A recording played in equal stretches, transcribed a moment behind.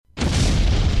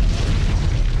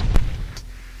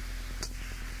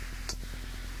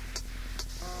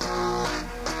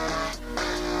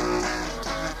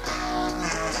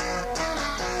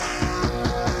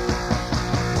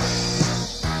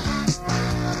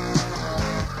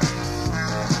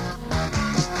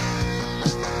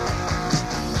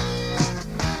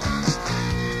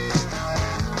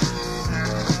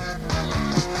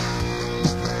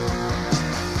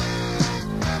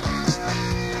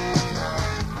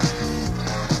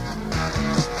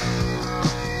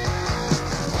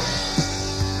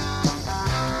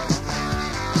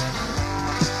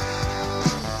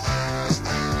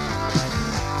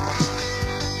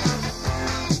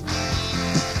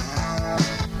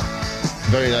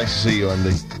Very nice to see you,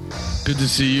 Andy. Good to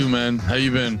see you, man. How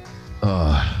you been?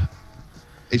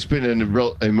 It's been an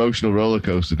emotional roller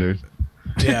coaster, dude.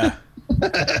 Yeah.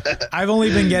 I've only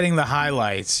been getting the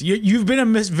highlights. You've been a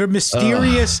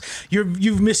mysterious.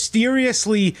 You've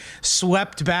mysteriously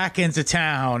swept back into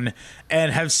town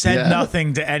and have said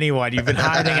nothing to anyone. You've been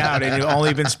hiding out and you've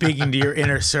only been speaking to your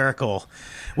inner circle,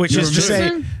 which is to say,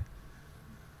 you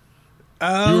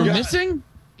were missing.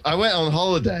 I went on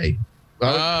holiday.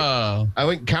 I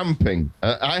went camping.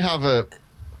 I have a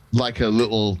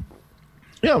little.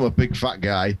 Yeah, I'm a big fat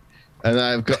guy, and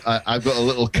I've got a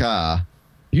little car.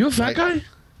 You a fat guy?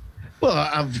 Well,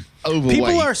 I'm overweight.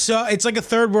 people are so. It's like a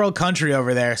third world country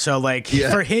over there. So like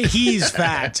for he's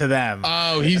fat to them.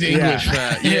 Oh, he's English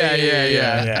fat.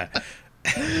 Yeah.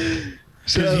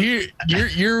 So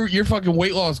Because your fucking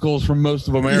weight loss goals from most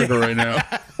of America right now.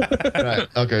 right,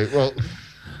 okay, well,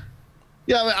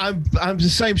 yeah, I'm the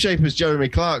same shape as Jeremy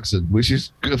Clarkson, which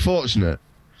is fortunate.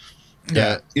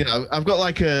 Yeah. I've got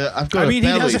I a mean, he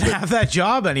belly, doesn't but- have that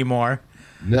job anymore.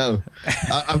 No,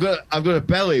 I've got a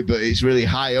belly, but it's really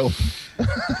high up.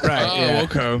 Right. Oh,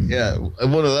 okay. Yeah,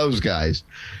 I'm one of those guys.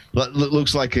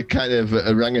 Looks like a kind of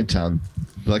orangutan,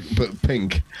 but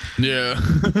pink. Yeah.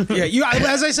 Yeah,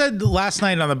 as I said last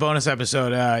night on the bonus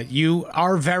episode, you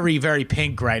are very, very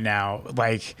pink right now.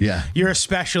 Like, Yeah. you're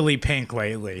especially pink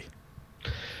lately.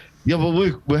 Yeah,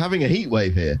 but we're having a heat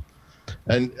wave here,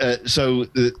 and so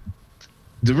the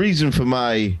reason for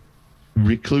my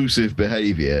reclusive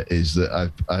behavior is that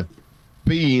I've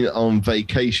been on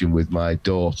vacation with my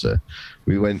daughter.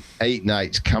 We went 8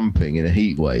 nights camping in a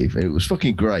heat wave, and it was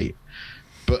fucking great.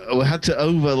 But I had to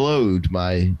overload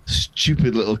my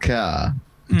stupid little car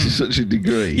to such a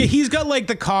degree. Yeah, he's got like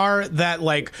the car that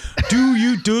like,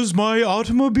 does my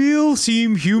automobile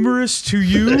seem humorous to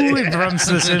you? From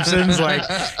The Simpsons. Like,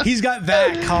 he's got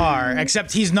that car,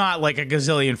 except he's not like a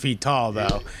gazillion feet tall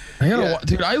though.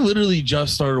 Dude, I literally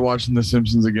just started watching The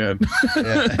Simpsons again. Oh,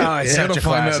 it's I such gotta a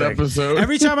find classic. that episode.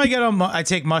 Every time I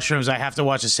take mushrooms, I have to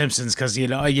watch The Simpsons because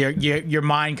your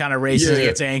mind kind of races, and Yeah.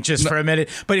 gets anxious for a minute.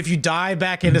 But if you dive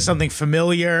back into something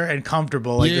familiar and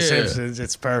comfortable like The Yeah. Simpsons,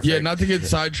 it's perfect. Yeah, not to get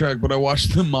sidetracked, but I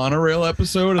watched the monorail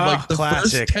episode, and like the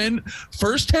classic.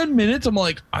 first 10 minutes, I'm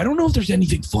like, I don't know if there's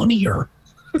anything funnier.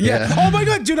 Yeah. Oh my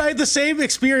god, dude! I had the same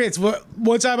experience.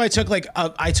 One time I took like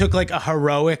a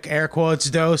heroic air quotes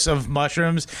dose of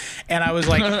mushrooms, and I was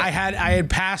like, I had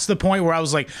passed the point where I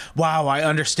was like, wow, I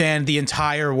understand the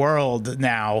entire world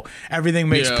now. Everything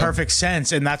makes perfect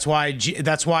sense, and that's why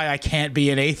I can't be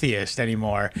an atheist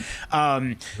anymore.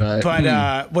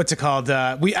 But what's it called?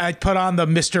 I put on the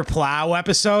Mr. Plow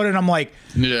episode, and I'm like,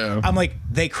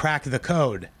 they cracked the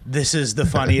code. This is the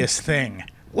funniest thing.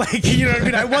 Like, you know what I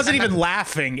mean? I wasn't even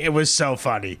laughing. It was so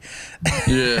funny.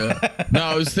 Yeah. No,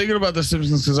 I was thinking about The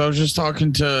Simpsons because I was just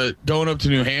going up to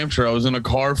New Hampshire. I was in a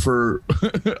car for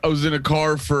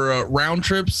a round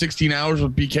trip, 16 hours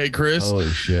with BK Chris. Holy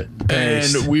shit!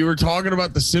 And we were talking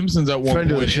about The Simpsons at one Friend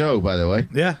point. of the show, by the way.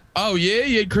 Yeah. Oh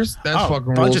yeah, Chris. That's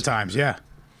fucking bunch rules. of times. Yeah.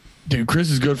 Dude, Chris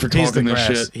is good for He's the talking this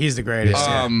greatest. shit. He's the greatest.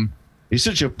 He's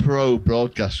such a pro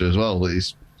broadcaster as well.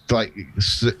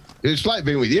 It's like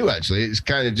being with you, actually. It's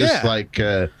kind of just like.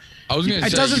 I was gonna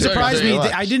It say, doesn't sorry, surprise me.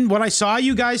 relax. I didn't. When I saw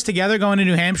you guys together going to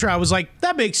New Hampshire, I was like,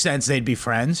 that makes sense. They'd be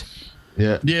friends.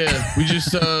 Yeah. Yeah, we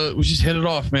just hit it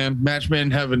off, man. Match made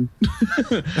in heaven.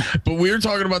 But we were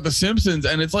talking about The Simpsons,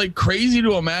 and it's like crazy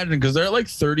to imagine because they're at like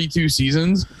 32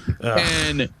 seasons,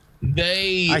 and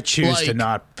I choose to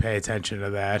not pay attention to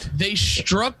that. They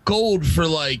struck gold for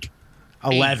like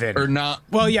 11 or not.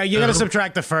 Well, yeah, you got to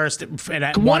subtract the first and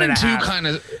One and and a two half. kind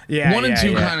of Yeah,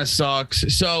 two yeah. kind of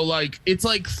sucks. So like it's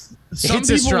like some Hits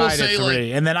a people will stride say at 3, like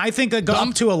and then I think that go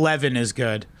up to 11 is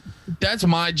good. that's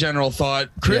my general thought.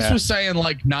 Chris Yeah. was saying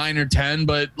like 9 or 10,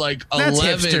 but like That's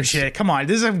 11. hipster shit. Come on,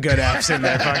 there's some good F's in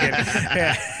there. Fucking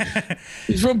yeah.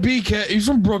 He's from BK. He's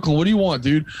from Brooklyn. What do you want,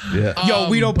 dude? Yeah. Yo,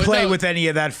 we don't but play no. with any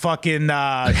of that fucking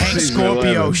Hank Season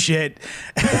Scorpio 11. shit.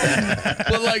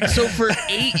 But like, so for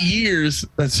 8 years,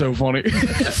 that's so funny.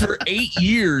 For 8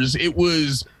 years, it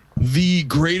was the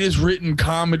greatest written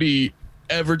comedy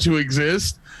ever to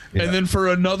exist. Yeah. And then for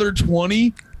another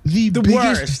 20, the biggest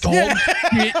worst. dog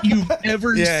shit you've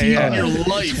ever seen in your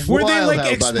life. Where they Wild like how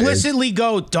bad it is. explicitly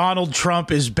go, Donald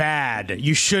Trump is bad.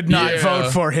 You should not Yeah.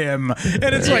 vote for him. And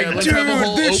it's Yeah, like, let's dude, have a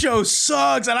whole this show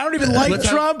sucks. And I don't even like Let's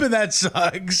have- Trump, and that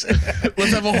sucks.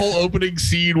 Let's have a whole opening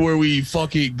scene where we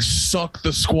fucking suck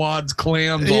the squad's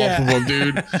clams Yeah. off of them,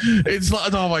 dude. It's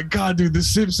like, oh my God, dude, The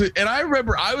Simpsons. And I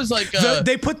remember I was like,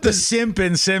 They put the simp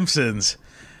in Simpsons.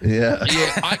 Yeah.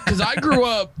 Yeah, because I grew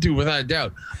up, dude, without a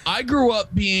doubt. I grew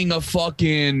up being a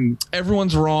fucking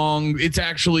everyone's wrong. It's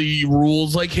actually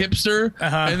rules like hipster.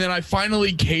 And then I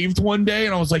finally caved one day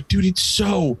and I was like, dude, it's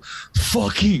so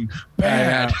fucking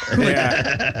bad.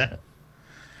 Yeah.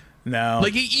 No.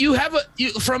 Like you have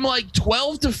from like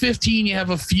 12 to 15, you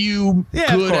have a few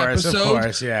good episodes. Of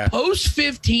course, yeah. Post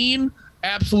 15,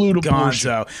 absolute abortion.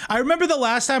 Gonzo. I remember the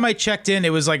last time I checked in, it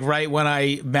was like right when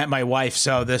I met my wife.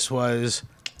 So this was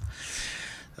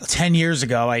 10 years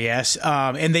ago, I guess.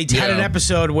 And they had an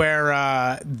episode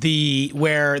where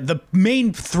the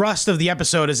main thrust of the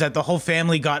episode is that the whole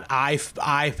family got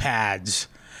iPads.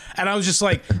 And I was just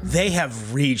like, they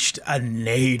have reached a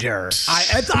nadir.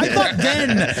 I thought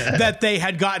then that they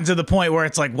had gotten to the point where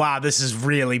it's like, wow, this is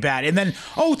really bad. And then,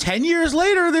 10 years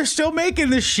later, they're still making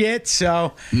this shit.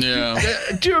 So, yeah.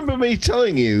 Do you remember me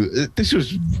telling you, this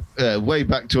was way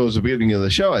back towards the beginning of the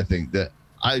show, I think, that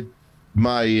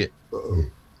my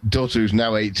daughter, who's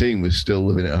now 18, was still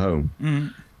living at home.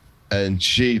 Mm. And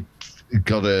she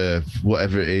got a,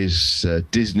 whatever it is,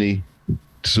 Disney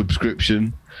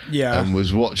subscription. Yeah, and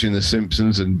was watching The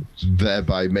Simpsons and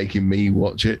thereby making me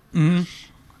watch it. Mm-hmm.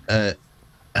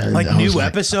 And like new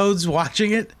episodes,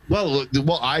 watching it. Well,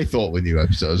 what I thought were new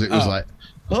episodes, it was like,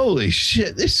 holy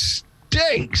shit, this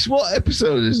stinks. What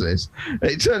episode is this?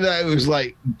 It turned out it was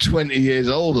like 20 years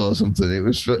old or something. It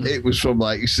was from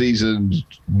like season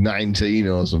 19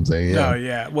 or something. Yeah. Oh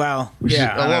yeah, well, which is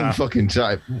a long fucking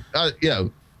time.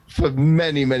 For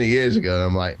many, many years ago, and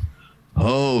I'm like,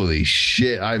 holy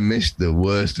shit, I missed the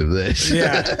worst of this.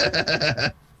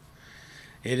 Yeah.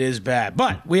 It is bad.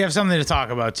 But we have something to talk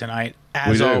about tonight.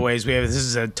 As always, this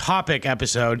is a topic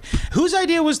episode. Whose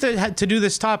idea was to do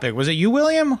this topic? Was it you,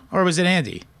 William, or was it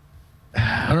Andy?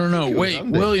 I don't know. Wait,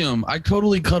 William, I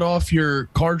totally cut off your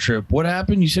car trip. What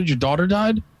happened? You said your daughter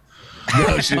died?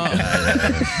 No, she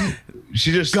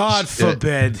just... God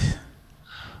forbid.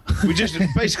 We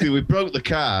broke the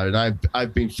car, and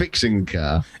I've been fixing the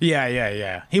car.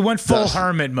 Yeah. He went full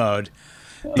hermit mode.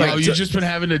 You've just been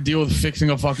having to deal with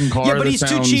fixing a fucking car. Yeah, but he's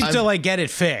too cheap to like get it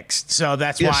fixed, so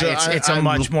that's why it's a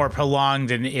much more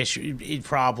prolonged and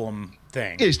problem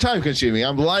thing. It's time consuming.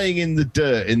 I'm lying in the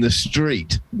dirt in the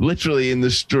street, literally in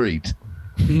the street,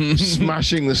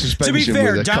 smashing the suspension. To be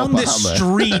fair, with a down the hammer.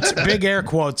 street, big air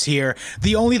quotes here.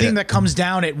 The only thing that comes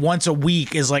down it once a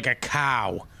week is like a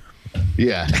cow.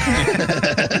 Yeah.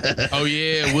 Oh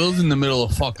yeah, Will's in the middle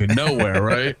of fucking nowhere,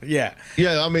 right? Yeah.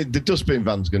 Yeah, I mean the dustbin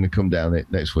van's going to come down it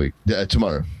next week,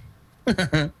 tomorrow.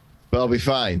 But I'll be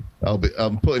fine.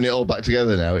 I'm putting it all back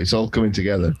together now. It's all coming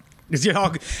together.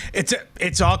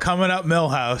 It's all coming up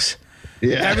Millhouse.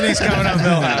 Yeah. Everything's coming up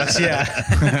Millhouse.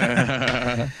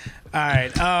 Yeah. All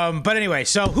right. But anyway,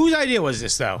 so whose idea was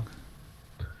this though?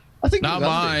 I think not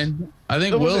mine. I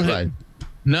think Will hit.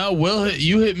 No,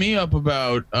 you hit me up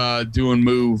about doing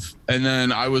Move, and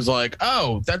then I was like,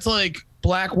 "Oh, that's like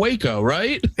Black Waco,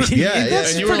 right?" Yeah,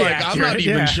 and you were like, accurate, "I'm not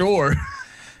even sure."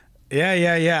 Yeah.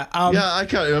 Yeah, I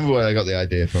can't remember where I got the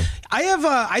idea from.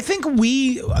 I think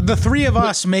the three of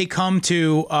us may come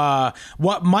to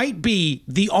what might be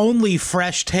the only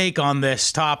fresh take on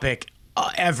this topic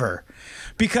ever.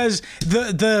 Because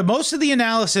the most of the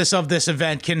analysis of this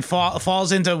event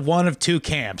falls into one of two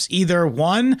camps. Either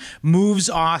one, Move's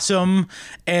awesome,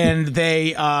 and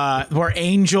they were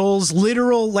angels,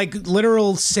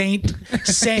 literal saints,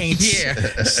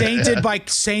 sainted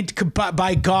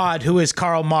by God, who is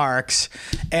Karl Marx,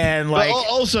 and like but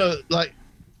also like.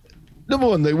 Number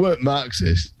one, they weren't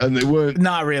Marxist, and they weren't.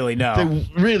 Not really, no. They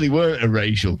really weren't a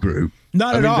racial group.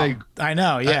 Not at all. I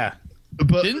know, yeah.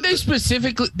 But didn't they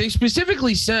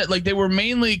specifically said like they were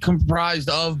mainly comprised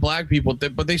of black people,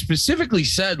 but they specifically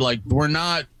said like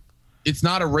it's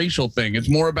not a racial thing. It's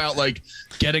more about like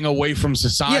getting away from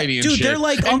society and dude, shit. They're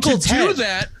like and Uncle to Ted. do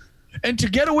that. And to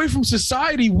get away from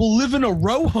society, we'll live in a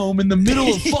row home in the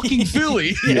middle of fucking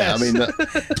Philly. Yeah, I mean,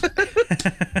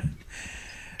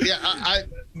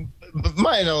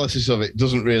 my analysis of it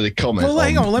doesn't really comment. Well,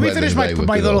 hang on. Let me finish my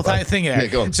little thing here. Yeah,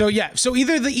 go on. So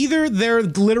either they're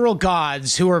literal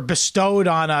gods who are bestowed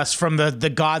on us from the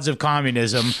gods of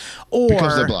communism, or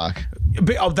because they're black.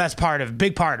 Oh, that's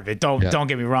big part of it. Don't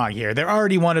get me wrong here. They're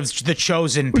already one of the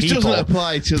chosen Which people. doesn't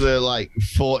apply to the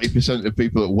 40% of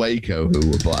people at Waco who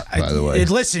were black, by the way.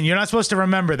 Listen, you're not supposed to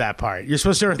remember that part. You're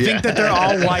supposed to think that they're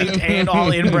all white and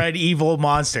all inbred evil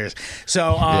monsters.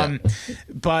 So,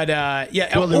 but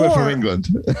well, they were from England.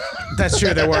 That's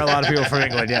true. There were a lot of people from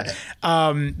England, yeah.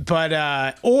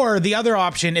 Or the other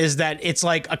option is that it's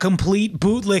like a complete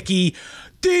bootlicky.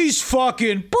 These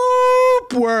fucking boop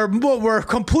were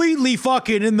completely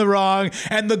fucking in the wrong,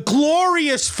 and the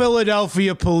glorious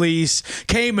Philadelphia police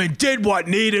came and did what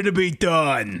needed to be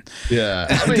done. Yeah,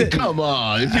 I mean, come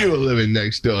on. If you were living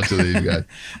next door to these guys,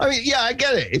 I mean, yeah, I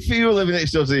get it. If you were living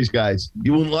next door to these guys,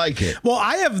 you wouldn't like it. Well,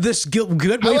 I have this good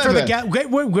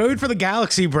wait for the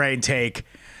Galaxy Brain take.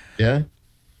 Yeah.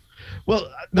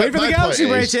 Well, wait for the Galaxy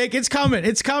Brain take. It's coming.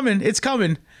 It's coming. It's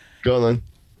coming. Go on then.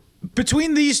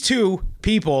 Between these two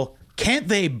people, can't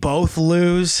they both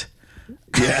lose?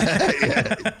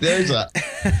 Yeah. There's that.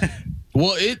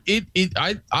 Well,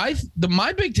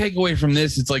 my big takeaway from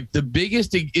this, it's like the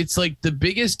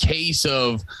biggest case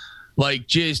of like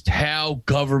just how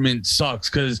government sucks.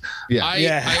 Cause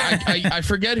I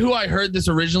forget who I heard this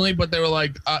originally, but they were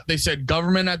like, they said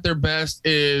government at their best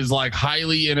is like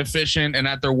highly inefficient, and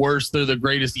at their worst, they're the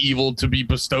greatest evil to be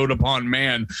bestowed upon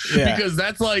man. Yeah. Because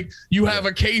that's like, you have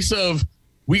a case of,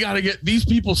 we got to get, these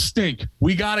people stink.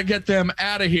 We got to get them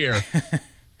out of here.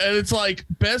 And it's like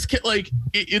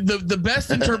the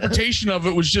best interpretation of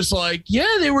it was just like,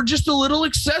 yeah, they were just a little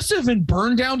excessive and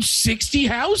burned down 60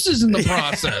 houses in the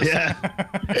process. Yeah.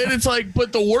 And it's like,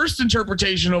 but the worst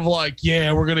interpretation of like,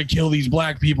 yeah, we're going to kill these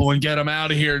black people and get them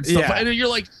out of here and stuff. Yeah. And then you're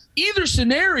like, either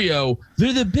scenario,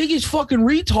 they're the biggest fucking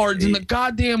retards in the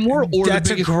goddamn world. Or that's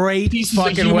the biggest a great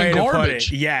fucking way to put it.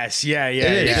 Yes, yeah.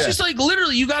 It's just like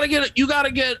literally, you gotta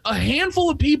get a handful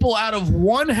of people out of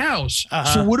one house.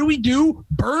 So what do?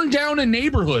 Burn down a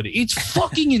neighborhood. It's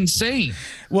fucking insane.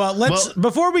 Well,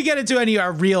 before we get into any of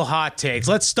our real hot takes,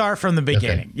 let's start from the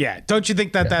beginning. Okay. Yeah, don't you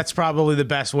think that's probably the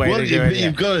best way to do it?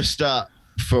 You've got to start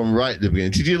from right at the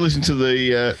beginning. Did you listen to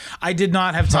the I did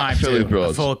not have time to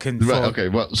right, okay,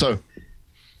 well, so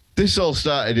this all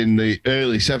started in the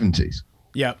early 70s.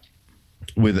 Yep.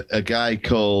 With a guy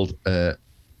called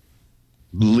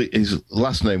his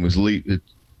last name was Lee.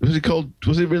 Was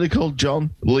it really called John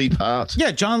Leaphart?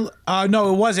 Yeah, John.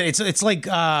 No, it wasn't. It's like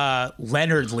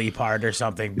Leonard Leaphart or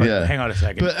something. But hang on a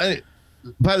second. But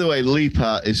by the way,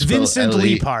 Leaphart is Vincent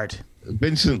Leaphart.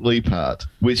 Vincent Leaphart,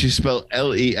 which is spelled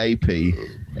Leaphert,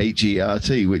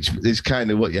 which is kind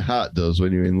of what your heart does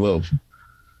when you're in love.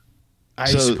 I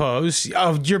suppose.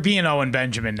 Oh, you're being Owen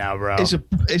Benjamin now, bro. But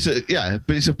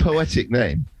it's a poetic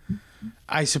name.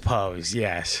 I suppose,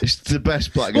 yes. It's the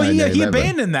best black guy name he ever.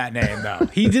 Abandoned that name though.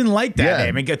 He didn't like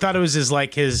that name. I thought it was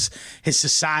his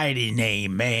society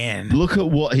name, man. Look at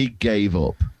what he gave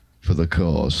up for the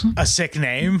cause. A sick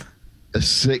name. A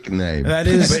sick name. That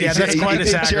is, that's quite a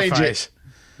sacrifice.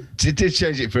 It did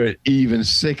change it for an even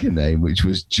sicker name, which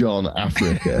was John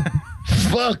Africa.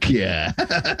 Fuck yeah.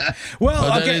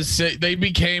 Well, okay. They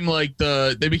became like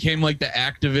the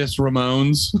activist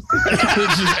Ramones.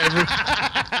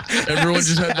 Everyone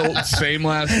just had the same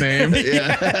last name.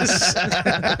 Yes.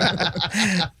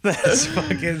 That's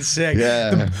fucking sick. Yeah.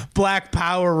 The Black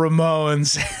Power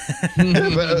Ramones.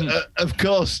 But, of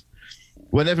course,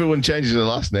 when everyone changes their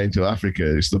last name to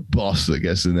Africa, it's the boss that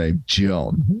gets the name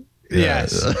John.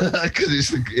 Yes,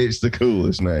 because it's the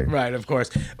coolest name, right? Of course.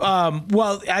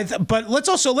 But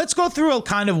let's go through a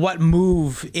kind of what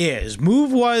Move is.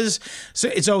 Move was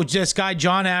so this guy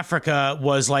John Africa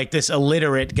was like this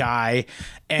illiterate guy,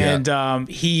 and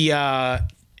he kind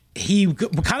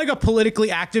of got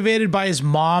politically activated by his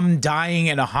mom dying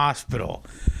in a hospital.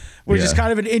 Which is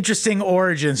kind of an interesting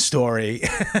origin story.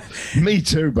 Me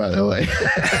too, by the way.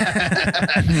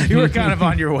 You were kind of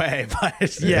on your way, but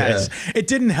yes, it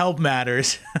didn't help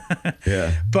matters.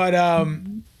 Yeah. But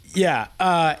and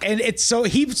it's so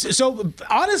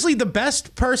honestly, the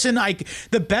best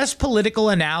political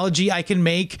analogy I can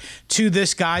make to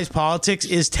this guy's politics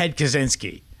is Ted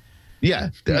Kaczynski. Yeah,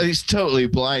 it's totally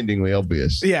blindingly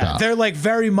obvious. Yeah, they're like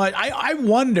very much. I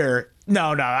wonder.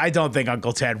 No, I don't think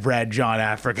Uncle Ted read John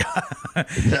Africa.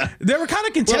 They were kind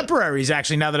of contemporaries,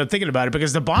 actually, now that I'm thinking about it,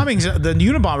 because the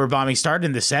Unabomber bombing started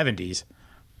in the 70s.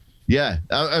 Yeah,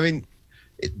 I mean,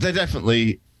 they're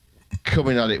definitely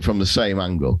coming at it from the same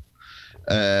angle.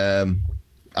 I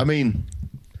mean...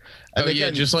 And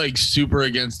again, just like super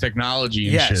against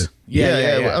technology and shit.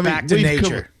 Yeah. I mean, back to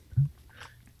nature.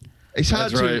 It's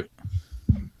hard to...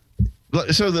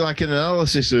 Right. So, like, an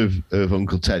analysis of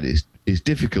Uncle Ted is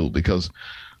difficult because,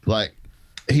 like,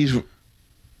 he's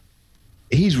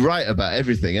right about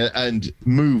everything, and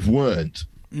Move weren't.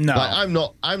 No, like,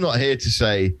 I'm not here to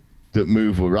say that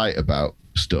Move were right about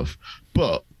stuff,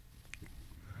 but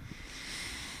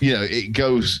it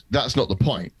goes. That's not the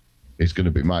point. It's going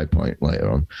to be my point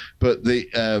later on. But the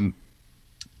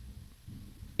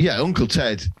Uncle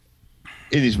Ted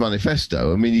in his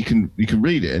manifesto. I mean, you can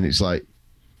read it, and it's like.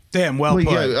 Damn well put.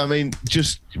 Yeah, I mean,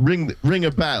 just ring a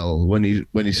bell when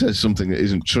he says something that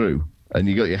isn't true, and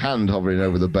you got your hand hovering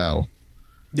over the bell.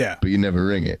 Yeah. but you never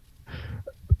ring it.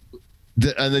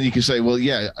 And then you can say, well,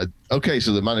 yeah, okay,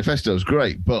 so the manifesto's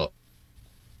great, but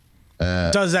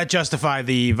does that justify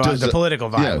the political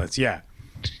violence? Yeah.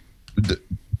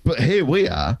 But here we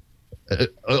are,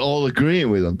 all agreeing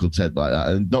with Uncle Ted like that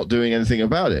and not doing anything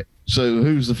about it. So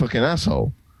who's the fucking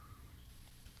asshole?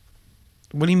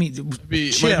 What do you mean? Chill.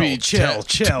 Probably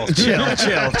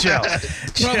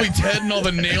Ted and all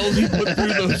the nails he put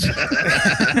through those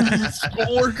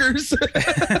school workers.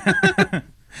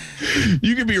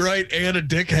 You could be right and a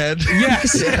dickhead.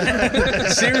 Yes.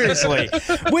 Seriously.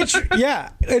 Which, yeah.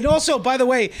 And also, by the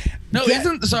way, Move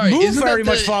isn't very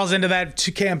much falls into that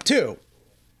camp too.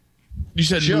 You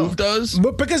said Move does?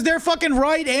 Because they're fucking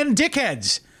right and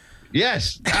dickheads.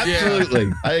 Yes, absolutely.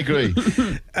 Yeah. I agree.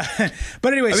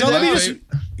 But anyway, let me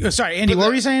just... Sorry, Andy, what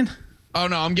were you saying? Oh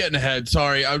no, I'm getting ahead.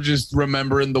 Sorry, I'm just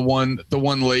remembering the one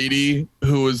lady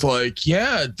who was like,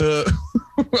 "Yeah, I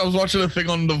was watching a thing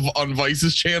on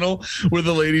Vice's channel where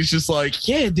the lady's just like,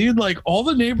 "Yeah, dude, like all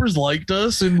the neighbors liked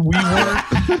us and we weren't."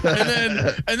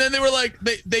 and then they were like,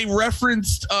 they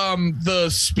referenced the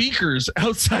speakers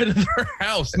outside of their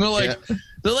house, and they're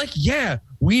like, "Yeah,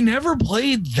 we never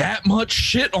played that much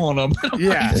shit on them."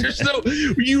 Yeah, like, there's no,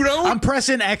 you know. I'm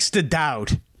pressing X to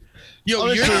doubt. Yo,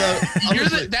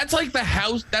 honestly, that's like the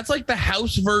house. That's like the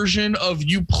house version of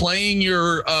you playing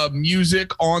your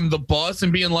music on the bus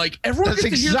and being like, everyone gets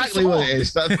to hear the song. What it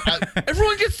is.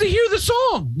 Everyone gets to hear the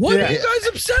song. What are you guys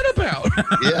upset about?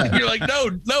 Yeah. You're like,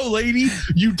 no, lady,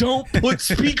 you don't put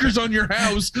speakers on your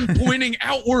house pointing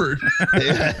outward.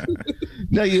 Yeah.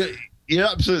 No, you're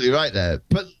absolutely right there.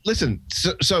 But listen,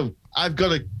 so I've got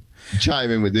to chime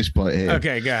in with this point here.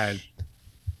 Okay, go ahead.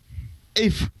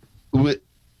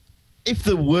 If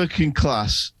the working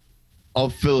class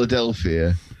of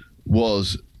Philadelphia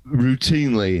was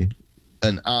routinely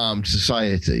an armed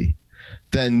society,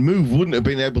 then Move wouldn't have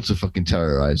been able to fucking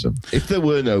terrorize them if there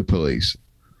were no police.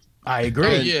 I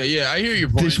agree. Yeah, I hear your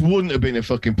point. This wouldn't have been a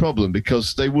fucking problem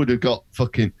because they would have got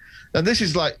fucking... And this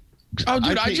is like... Oh,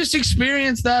 dude, I just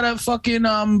experienced that at fucking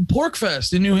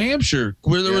Porkfest in New Hampshire,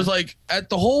 where there was like, at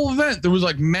the whole event, there was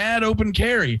like mad open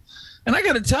carry. And I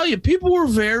got to tell you, people were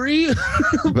very,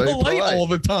 polite all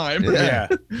the time. Yeah.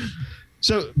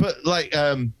 So, but like,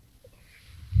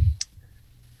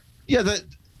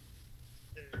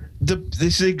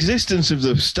 this existence of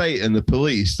the state and the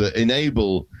police that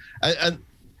enable, and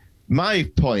my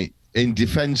point in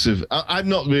defense of, I'm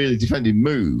not really defending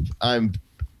Move. I'm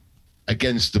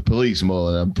against the police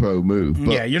more than I'm pro Move.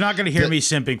 But yeah, you're not going to hear me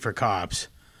simping for cops.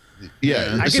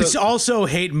 Yeah. I can also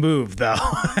hate Move, though.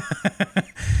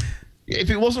 If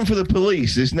it wasn't for the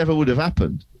police, this never would have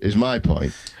happened, is my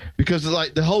point. Because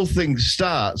like the whole thing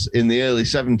starts in the early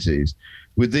 70s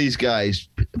with these guys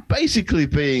basically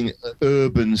being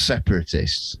urban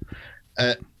separatists.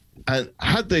 And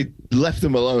had they left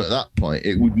them alone at that point,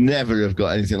 it would never have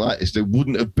got anything like this. They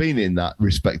wouldn't have been in that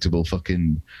respectable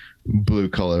fucking blue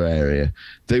collar area.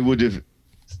 They would have,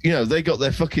 they got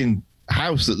their fucking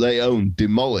house that they owned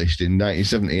demolished in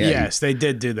 1978. Yes, they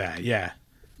did do that. Yeah.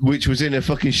 Which was in a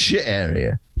fucking shit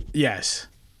area. Yes.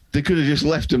 They could have just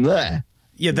left them there.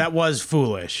 Yeah, that was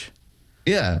foolish.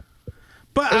 Yeah.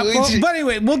 But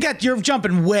anyway, you're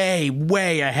jumping way,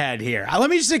 way ahead here. Let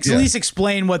me just at least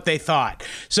explain what they thought.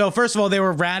 So first of all, they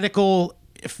were radical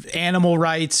animal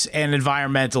rights and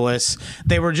environmentalists.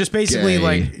 They were just basically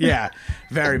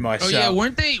very much. Oh so. Yeah,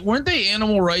 weren't they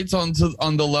animal rights on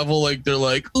the level like they're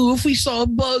like, oh, if we saw a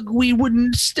bug, we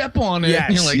wouldn't step on it. Yes,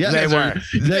 and you're like, they were.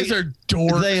 You guys are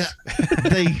dorks.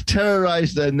 They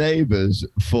terrorized their neighbors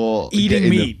for eating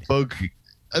meat,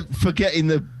 for getting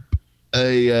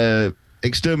the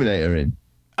exterminator in.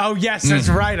 Oh yes, that's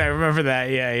right. I remember that.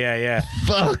 Yeah.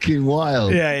 Fucking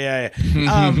wild. Yeah.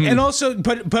 And also,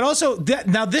 but also,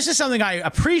 now this is something I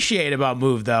appreciate about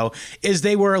Move though, is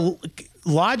they were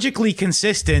logically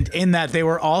consistent in that they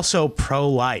were also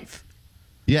pro-life.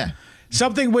 Yeah.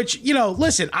 Something which,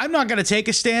 listen, I'm not going to take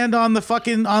a stand on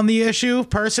the issue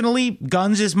personally.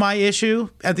 Guns is my issue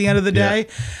at the end of the day.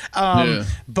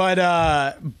 But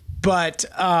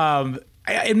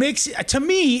it makes, to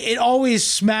me, it always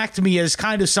smacked me as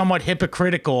kind of somewhat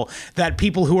hypocritical that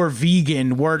people who are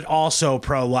vegan were also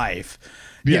pro-life.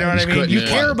 You know what I mean? You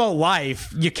care about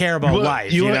life. You care about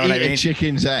life. You know what I mean? A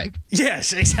chicken's egg.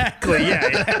 Yes, exactly.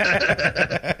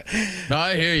 Yeah. No,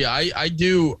 I hear you. I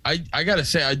do. I gotta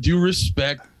say, I do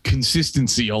respect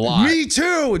consistency a lot. Me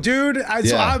too, dude.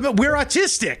 We're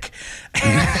autistic.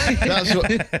 That's what.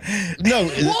 No.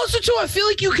 Well, also too, I feel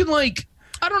like you can like.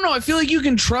 I don't know. I feel like you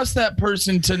can trust that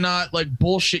person to not like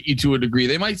bullshit you to a degree.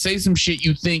 They might say some shit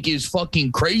you think is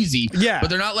fucking crazy, but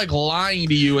they're not like lying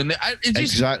to you. And it's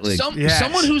just exactly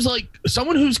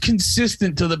someone who's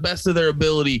consistent to the best of their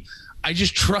ability. I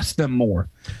just trust them more.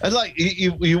 And like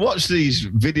you watch these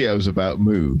videos about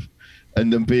Move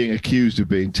and them being accused of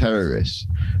being terrorists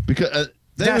because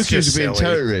they were accused of being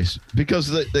terrorists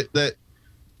because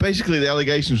basically the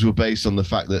allegations were based on the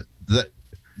fact that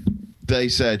they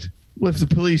said, well, if the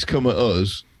police come at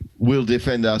us, we'll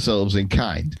defend ourselves in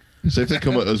kind. So if they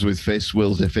come at us with fists,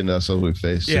 we'll defend ourselves with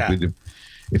fists. Yeah.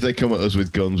 If they come at us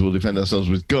with guns, we'll defend ourselves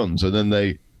with guns. And then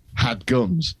they had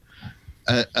guns.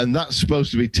 And that's supposed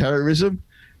to be terrorism.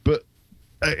 But,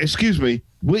 excuse me,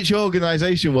 which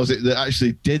organization was it that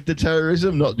actually did the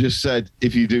terrorism? Not just said,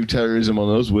 if you do terrorism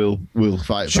on us, we'll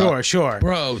fight back. Sure.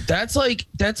 Bro, that's like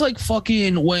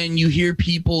fucking when you hear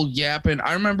people yapping.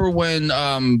 I remember when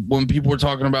people were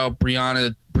talking about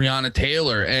Breonna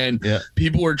Taylor and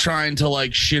people were trying to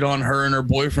like shit on her and her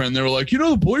boyfriend. They were like,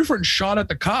 the boyfriend shot at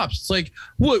the cops. It's like,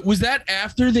 what was that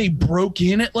after they broke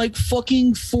in at like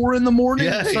fucking 4 a.m.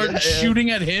 and started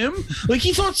shooting at him? Like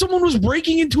he thought someone was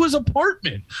breaking into his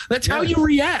apartment. That's how you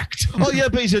react. Oh yeah,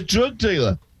 but he's a drug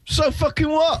dealer. So fucking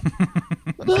what?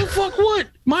 Well, fuck what?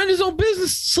 Mind his own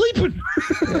business, sleeping.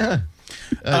 That's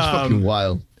fucking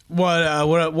wild.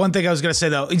 One thing I was going to say,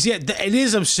 though, is it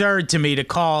is absurd to me to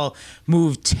call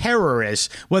Move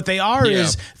terrorists. What they are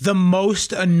is the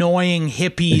most annoying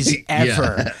hippies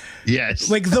ever. Yes.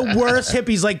 Like the worst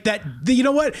hippies like that. You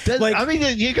know what? Like, I mean,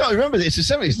 you got to remember, it's the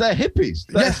 70s. They're hippies.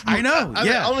 I know. I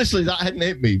mean, honestly, that hadn't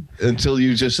hit me until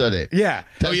you just said it. Yeah.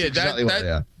 That's exactly what they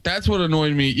are. That's what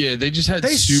annoyed me. Yeah, they just had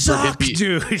super hippie,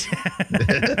 dude.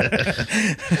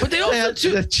 But they also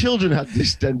their children had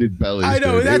distended bellies. I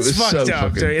know, dude. that's fucked so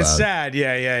up, dude. bad. It's sad.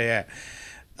 Yeah.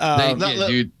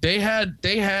 Dude, they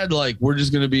had like, we're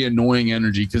just gonna be annoying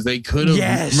energy because they could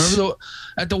have. Remember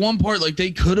at the one part, like they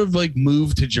could have like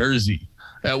moved to Jersey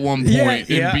at one point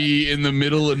and be in the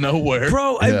middle of nowhere,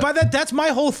 bro. And by that's my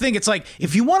whole thing. It's like,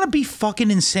 if you want to be fucking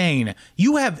insane,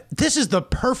 this is the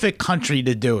perfect country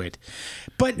to do it.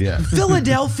 But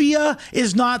Philadelphia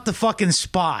is not the fucking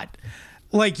spot.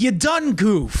 Like, you done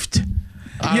goofed.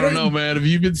 I don't know, man. Have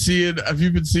you been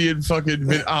seeing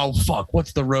fucking? Oh fuck!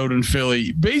 What's the road in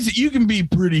Philly? Basically, you can be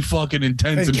pretty fucking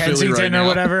intense in Philly right now. Or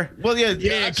whatever. Well,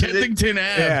 Kensington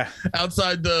Ave,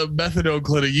 outside the methadone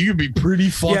clinic. You can be pretty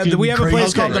fucking. Yeah, we have a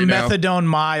place called the now. Methadone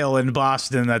Mile in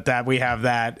Boston. That we have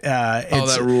that.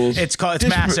 That rules. It's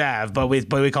Mass Ave, but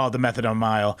we call it the Methadone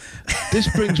Mile. This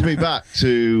brings me back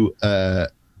to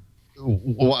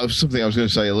something I was going to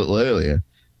say a little earlier,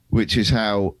 which is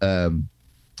how.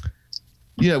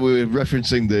 We were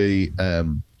referencing the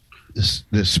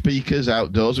speakers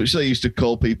outdoors, which they used to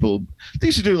call people. They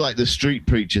used to do like the street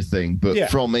preacher thing, but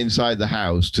from inside the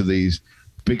house to these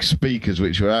big speakers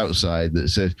which were outside that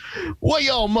says, "What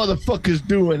y'all motherfuckers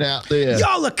doing out there?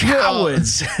 Y'all are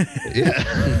cowards."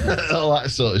 All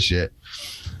that sort of shit.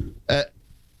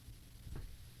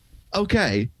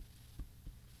 Okay,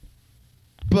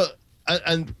 but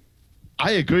and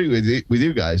I agree with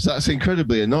you guys. That's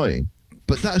incredibly annoying.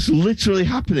 But that's literally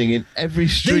happening in every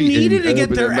street. They needed to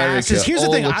get their America asses. Here's the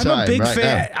thing: I'm a big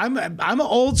fan. Now. I'm an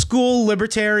old school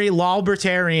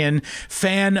libertarian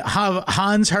fan of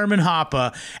Hans Hermann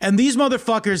Hoppe, and these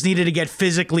motherfuckers needed to get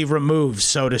physically removed,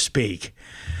 so to speak.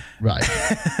 Right.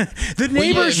 The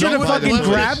neighbor should have fucking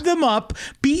grabbed them up,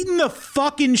 beaten the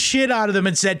fucking shit out of them,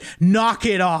 and said, "Knock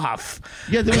it off."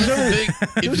 Yeah, there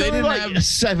was only like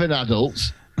 7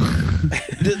 adults.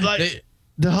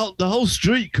 The whole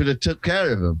street could have took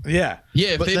care of them. Yeah.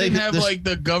 Yeah, if they didn't have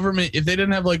the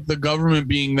government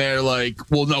being there, like,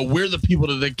 well, no, we're the people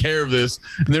to take care of this.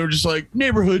 And they were just like,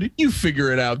 neighborhood, you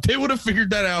figure it out. They would have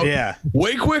figured that out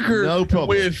way quicker. No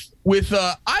problem. With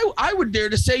I would dare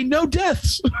to say no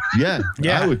deaths. Yeah.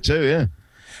 I would too, yeah.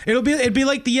 It'd be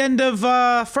like the end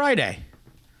of Friday.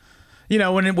 You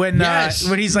know, when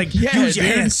he's like, use your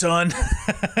hands, son.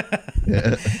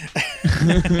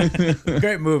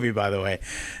 Great movie, by the way.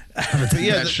 But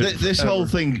yeah, this whole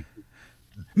thing.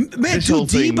 Man, dude,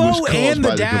 Debo and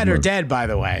the dad are dead, by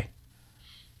the way.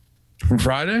 From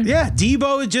Friday? Yeah,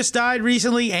 Debo just died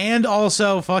recently, and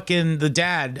also fucking the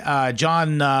dad,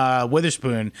 John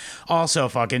Witherspoon, also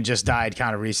fucking just died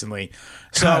kind of recently.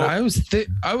 So God,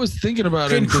 I was thinking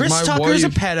about it. And Chris Tucker's a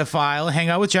pedophile, hang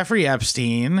out with Jeffrey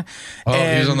Epstein. Oh,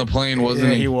 he was on the plane,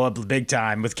 wasn't he? He was big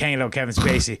time with Kevin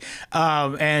Spacey.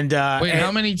 Wait,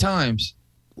 how many times?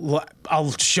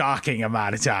 a shocking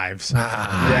amount of times.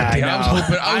 Yeah, I know.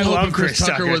 I was hoping love Chris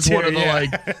Tucker was too, one of the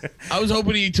yeah. I was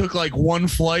hoping he took like one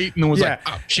flight and was Yeah. like,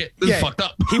 oh shit, this is fucked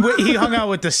up. He hung out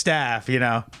with the staff, you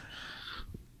know.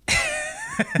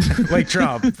 Like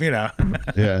Trump, you know.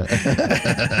 Yeah.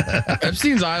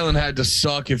 Epstein's Island had to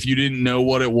suck if you didn't know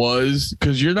what it was,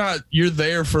 because you're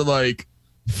there for like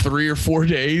 3 or 4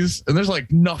 days and there's like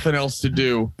nothing else to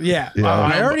do. Yeah. Yeah.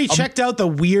 I already checked out the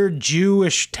weird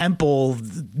Jewish temple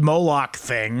Moloch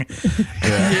thing.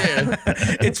 Yeah.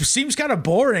 It seems kind of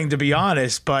boring, to be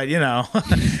honest, but you know,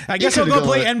 I guess I'll could've go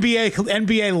play gone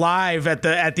NBA Live at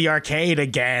the arcade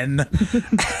again.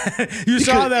 You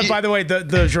saw that, by the way,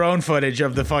 the drone footage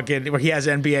of the fucking where he has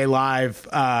NBA Live,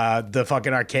 the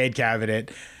fucking arcade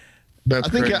cabinet. That's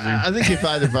I think crazy. I think if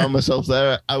I'd have found myself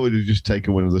there, I would have just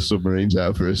taken one of the submarines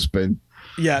out for a spin.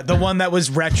 Yeah, the one that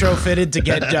was retrofitted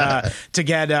to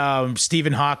get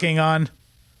Stephen Hawking on.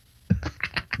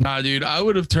 Nah, dude, I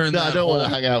would have turned No, that I don't want to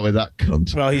whole- hang out with that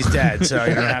cunt. Well, he's dead, so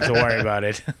you don't have to worry about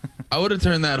it. I would have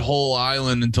turned that whole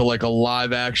island into like a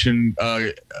live action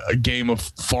a game of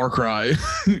Far Cry.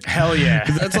 Hell yeah.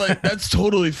 That's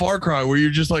totally Far Cry, where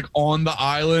you're just like on the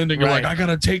island and you're Right. like, I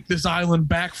gotta take this island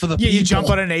back for the Yeah, people. you jump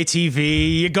on an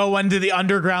ATV, you go into the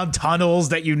underground tunnels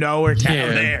that you know are down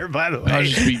Yeah. there, by the I'll way.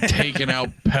 just be taking out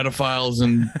pedophiles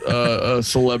and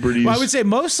celebrities. Well, I would say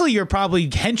mostly you're probably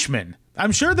henchmen.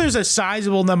 I'm sure there's a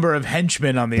sizable number of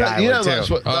henchmen on the island, You know,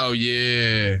 too. Oh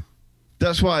yeah.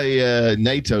 that's why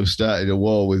NATO started a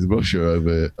war with Russia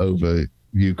over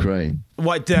Ukraine.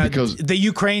 What Because- the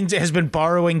Ukraine has been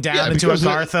burrowing down Yeah, into because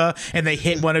Agartha, and they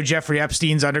hit one of Jeffrey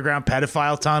Epstein's underground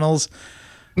pedophile tunnels.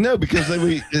 No, because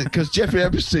Jeffrey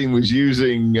Epstein was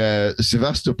using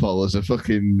Sevastopol as a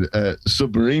fucking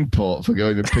submarine port for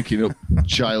going and picking up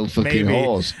child fucking Maybe.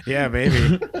 whores. Yeah,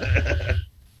 maybe.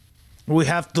 We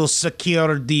have to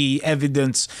secure the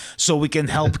evidence so we can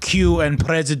help Q and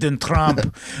President Trump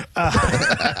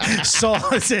stop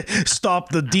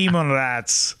the demon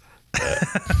rats.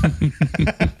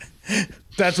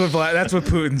 That's what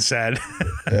Putin said.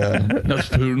 That's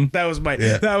Putin. That was my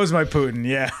Putin.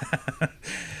 Yeah.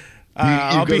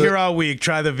 I'll be gotta- here all week.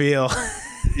 Try the veal.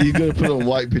 You got to put on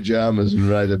white pajamas and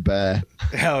ride a bear.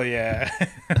 Hell yeah.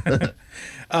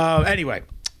 Anyway,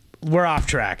 we're off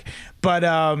track. But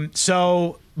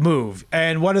so Move,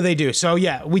 and what do? So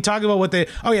yeah, we talk about what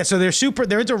so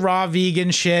they're into raw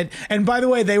vegan shit. And by the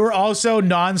way, they were also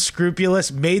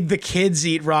non-scrupulous, made the kids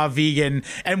eat raw vegan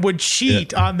and would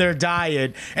cheat on their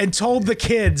diet, and told the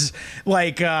kids Nah,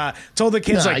 oh,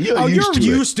 you're you're used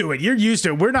used to it. You're used to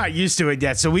it. We're not used to it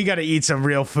yet, so we got to eat some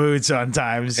real food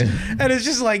sometimes. And it's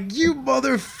just like, you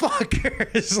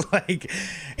motherfuckers. Like,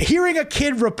 hearing a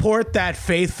kid report that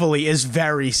faithfully is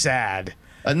very sad.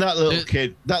 And that little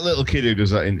kid who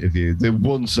does that interview, the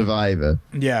one survivor.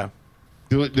 Yeah.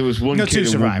 There was one No, kid two and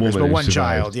survivors, one but woman who one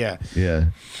survived. child, yeah. Yeah.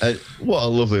 What a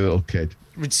lovely little kid.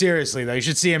 But seriously, though, you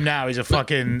should see him now. He's a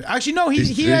fucking... Actually, no, He's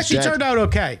he actually dead. turned out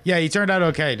okay. Yeah, he turned out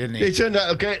okay, didn't he? It turned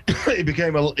out okay. He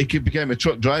became a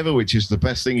truck driver, which is the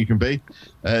best thing you can be.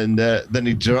 And then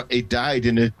he died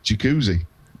in a jacuzzi.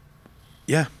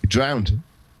 Yeah. He drowned,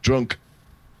 drunk.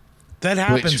 That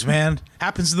happens, man.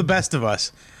 Happens to the best of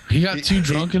us. He got too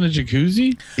drunk in a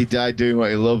jacuzzi? He died doing what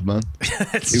he loved, man.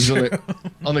 That's He was true.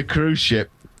 on a cruise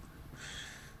ship.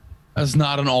 That's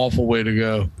not an awful way to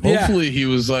go. Yeah. Hopefully there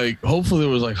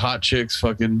was like hot chicks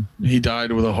fucking he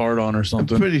died with a heart on or I'm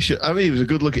something. pretty sure. I mean, he was a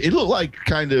good looking. He looked like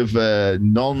kind of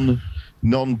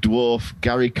non-dwarf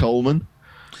Gary Coleman.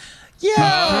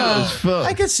 Yeah. as fuck.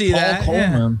 I could see that. Paul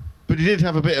yeah. Coleman. But he did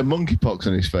have a bit of monkeypox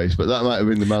on his face, but that might have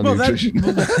been the malnutrition.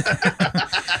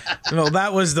 No,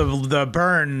 that was the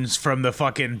burns from the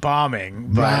fucking bombing.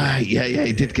 But Right, yeah,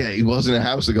 he did he was in a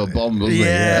house that got bombed, wasn't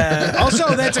yeah.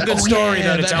 Also, that's a good story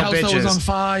though to that tell house that was on bitches.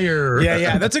 fire.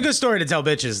 Yeah, that's a good story to tell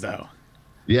bitches though.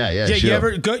 he? Yeah, Yeah,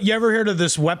 sure. you ever heard of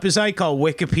this website called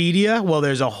Wikipedia? Well,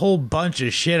 there's a whole bunch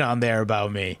of shit on there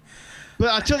about me. But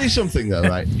I'll tell you something, though,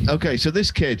 right? Okay, so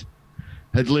this kid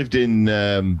had lived in...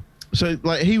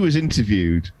 he was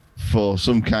interviewed for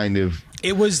some kind of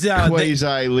It was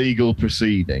quasi-legal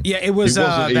proceeding. yeah, it was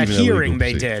wasn't that even a hearing legal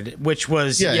they proceeding. did, which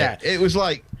was Yeah, it was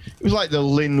like the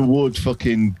Lynn Wood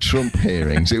fucking Trump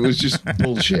hearings. It was just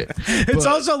bullshit. It's But-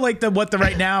 also like what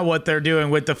they're doing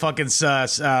with the fucking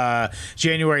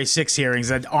January 6 hearings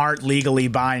that aren't legally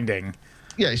binding.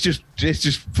 yeah, it's just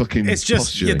fucking. It's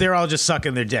just posturing. they're all just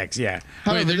sucking their dicks. Yeah.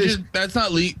 Wait, However, that's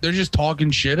not they're just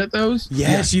talking shit at those?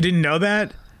 Yes, you didn't know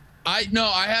that? I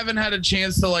haven't had a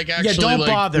chance to actually Yeah, don't like,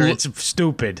 bother. It's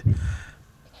stupid.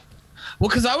 Well,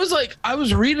 because I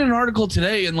was reading an article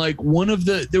today, and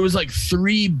there was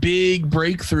 3 big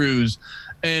breakthroughs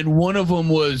and one of them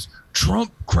was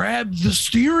Trump grabbed the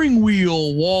steering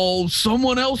wheel while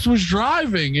someone else was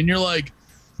driving, and you're like,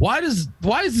 why is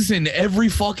this in every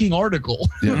fucking article?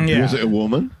 Yeah. Yeah. Was it a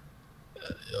woman?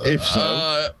 If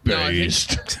so, no, I think-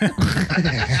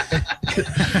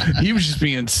 he was just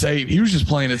being safe. He was just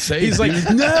playing it safe. He's like,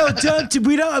 dude. no, don't.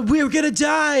 We're gonna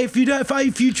die if you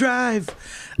drive.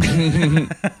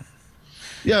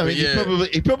 yeah, I mean, yeah.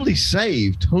 he probably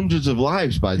saved hundreds of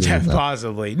lives by doing Yeah, that.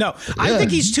 possibly. No, I think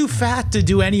he's too fat to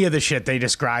do any of the shit they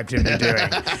described him to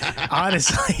doing.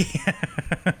 Honestly.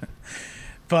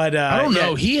 But I don't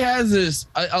know. yeah. He has this,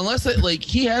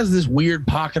 he has this weird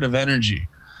pocket of energy.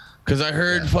 Because I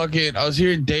heard I was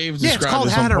hearing Dave Yeah, it's describe called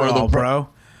this on part of the Adderall, bro.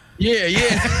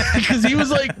 Yeah. Because he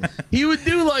was like, he would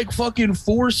do like fucking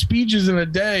 4 speeches in a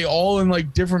day, all in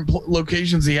like different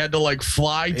locations he had to like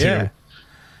fly to. Yeah.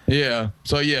 Yeah.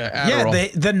 So yeah, Adderall. Yeah,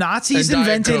 the Nazis And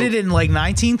Diet invented it Coke. in like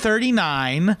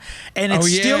 1939, and it's Oh,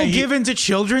 yeah, still given to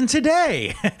children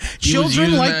today.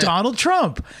 Children using like that- Donald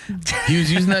Trump. He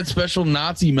was using that special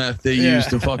Nazi meth they Yeah.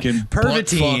 used to fucking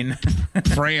Pervitine. butt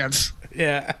fuck France.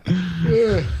 Yeah.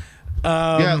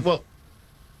 Yeah, well,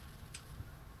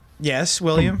 Yes,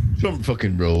 William. Trump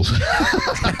fucking rules.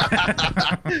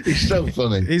 He's so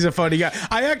funny. He's a funny guy.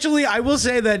 I will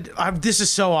say that this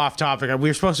is so off topic. We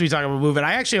were supposed to be talking about Move, and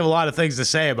I actually have a lot of things to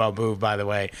say about Move, by the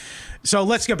way. So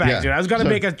let's get back Yeah. to it. I was going to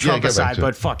make a Trump get back aside, to it.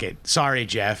 but fuck it. Sorry,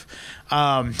 Jeff.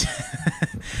 What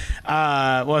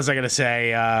was I going to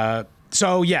say?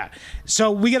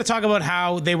 So we got to talk about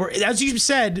how they were, as you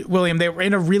said, William, they were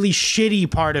in a really shitty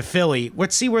part of Philly.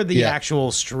 Let's see where the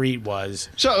actual street was.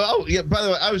 So, by the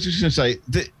way, I was just going to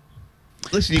say,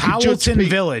 listen, you can judge Powelton people.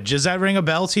 Village. Does that ring a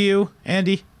bell to you,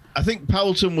 Andy? I think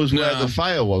Powelton was where No. the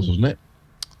fire was, wasn't it?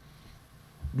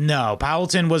 No,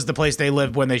 Powelton was the place they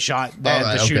lived when they shot Oh, right,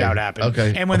 the okay. shootout happened,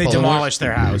 Okay. and when they Oh, demolished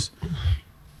their house.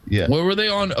 Yeah. Where were they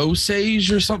on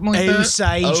Osage or something like that?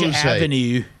 Osage Osage.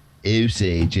 Avenue.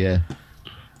 Osage, yeah.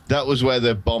 That was where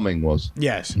the bombing was.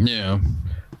 Yes. Yeah.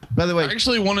 By the way, I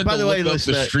actually wanted by to the look way, up the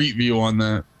listener- street view on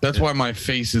that. That's why my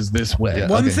face is this way. Yeah.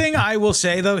 One Okay. thing I will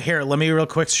say though, here, let me real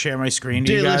quick share my screen to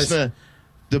dear you guys. listener,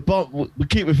 we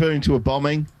keep referring to a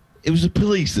bombing. It was the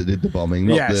police that did the bombing,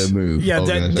 not Yes. the Move. Yeah,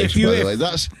 organization, by the way.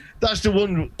 That's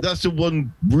the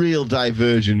one real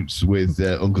divergence with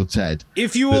Uncle Ted.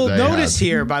 If you that will they notice had.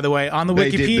 here, by the way, on the They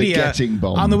did the Wikipedia, getting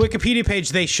bombed. on the Wikipedia page,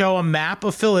 they show a map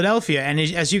of Philadelphia, and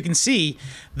as you can see,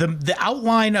 the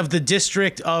outline of the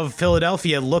district of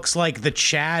Philadelphia looks like the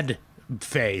Chad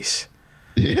face.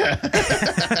 Yeah.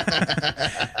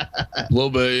 A little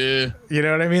bit, yeah. You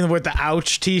know what I mean? With the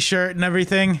ouch T-shirt and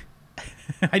everything.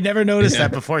 I never noticed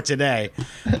that before today.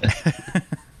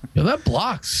 Yo, that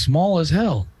block's small as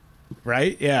hell.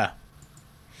 Right? Yeah.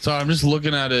 So I'm just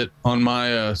looking at it on my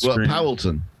Well, screen.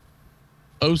 Powelton.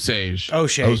 Osage.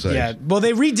 Osage. Osage. Yeah. Well,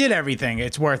 they redid everything.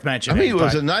 It's worth I mentioning. mean, it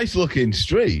was but- a nice looking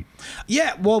street.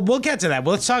 Yeah. Well, we'll get to that.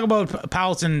 Well, let's talk about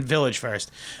Powelton Village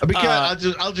first. I mean,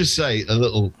 I'll just say a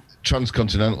little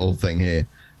transcontinental thing here.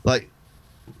 Like,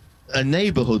 a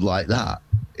neighborhood like that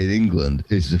in England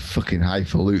is a fucking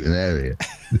highfalutin area.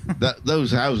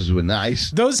 Those houses were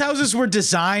nice. Those houses were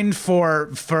designed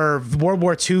for World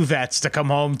War II vets to come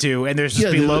home to, and there's just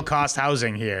Yeah, be they were- low cost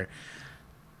housing here.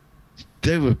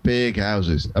 They were big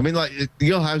houses. I mean, like,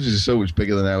 your houses are so much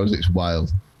bigger than ours. It's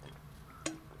wild.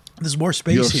 There's more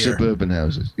space Your here. suburban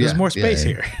houses. There's Yeah, more space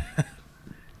yeah. here.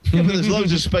 Yeah, but there's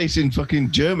loads of space in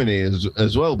fucking Germany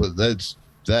as well. But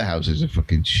their houses are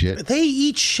fucking shit. They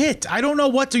eat shit. I don't know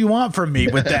what do you want from me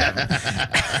with them.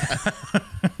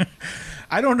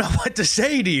 I don't know what to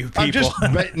say to you people. I'm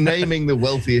just naming the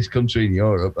wealthiest country in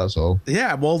Europe. That's all.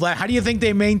 Yeah, well, how do you think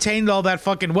they maintained all that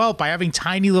fucking wealth? By having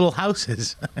tiny little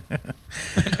houses.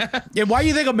 Yeah, why do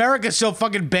you think America's so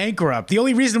fucking bankrupt? The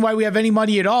only reason why we have any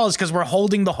money at all is because we're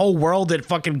holding the whole world at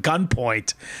fucking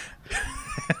gunpoint.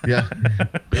 Yeah,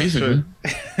 Basically.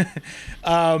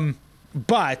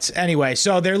 But anyway,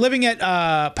 so they're living at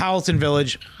Powelton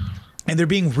Village, and they're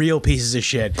being real pieces of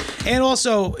shit. And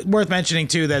also worth mentioning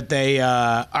too that they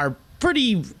are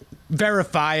pretty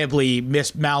verifiably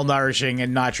malnourishing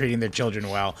and not treating their children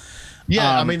well.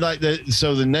 Yeah, I mean, like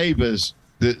the neighbors,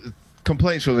 the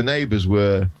complaints from the neighbors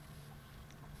were,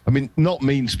 I mean, not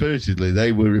mean-spiritedly.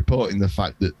 They were reporting the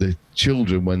fact that the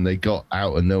children, when they got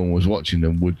out and no one was watching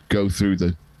them, would go through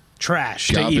the Trash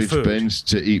to eat garbage food. bins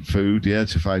to eat food,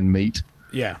 to find meat,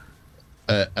 Yeah.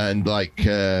 and like,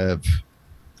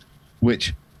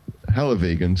 which, hella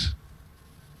vegans.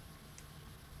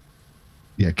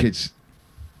 Yeah, kids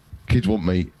want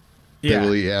meat. Yeah. They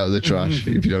will eat it out of the trash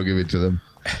if you don't give it to them.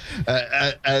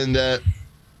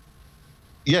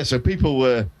 Yeah, so people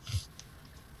were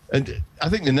And I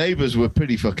think the neighbors were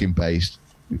pretty fucking based,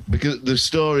 because the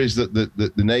stories that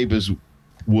the neighbors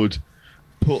would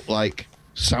put like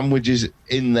sandwiches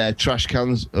in their trash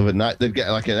cans of a night. They'd get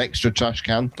like an extra trash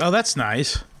can. Oh, that's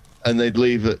nice. And they'd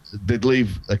leave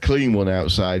a clean one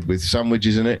outside with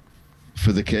sandwiches in it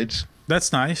for the kids.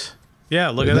 That's nice. Yeah,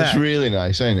 look at that. That's really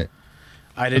nice, ain't it?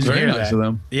 I didn't That's hear very nice that. of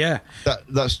them. Yeah.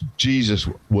 That's Jesus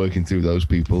working through those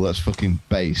people. That's fucking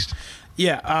based.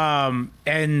 Yeah.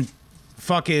 And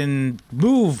fucking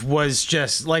Move was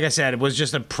just, like I said, it was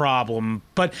just a problem.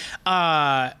 But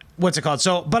what's it called?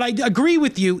 So, but I agree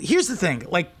with you. Here's the thing: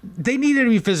 like, they needed to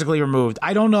be physically removed.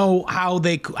 I don't know how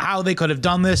they could have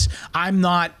done this. I'm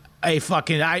not a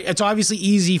fucking. It's obviously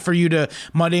easy for you to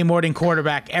Monday morning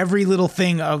quarterback every little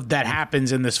thing that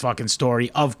happens in this fucking story.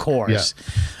 Of course.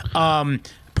 Yeah.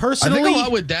 Personally, I think a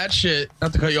lot with that shit,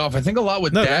 not to cut you off, I think a lot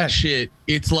with that shit,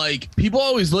 it's like people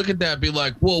always look at that and be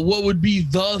like, well, what would be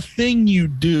the thing you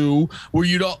do where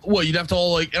you'd have to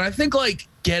all like, and I think like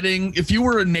if you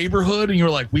were a neighborhood and you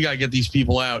were like, we got to get these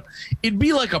people out, it'd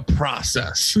be like a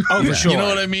process. Oh, for sure. You know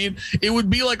what I mean? It would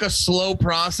be like a slow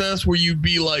process where you'd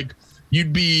be like,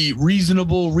 you'd be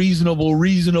reasonable,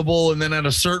 and then at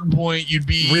a certain point you'd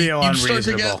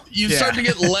start to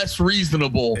get less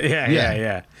reasonable.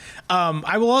 Yeah.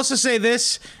 I will also say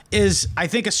this is, I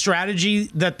think, a strategy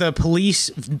that the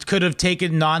police could have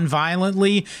taken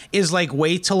non-violently is like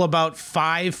wait till about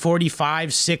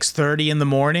 5:45, 6:30 in the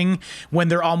morning when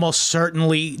they're almost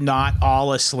certainly not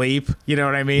all asleep. You know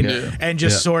what I mean? Yeah. And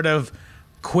just sort of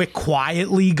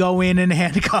quietly go in and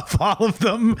handcuff all of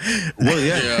them. Well,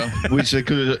 yeah. Which they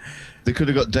could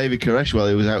have got David Koresh while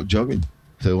he was out jogging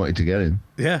if they wanted to get him.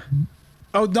 Yeah.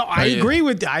 Oh no, I agree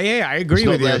with I agree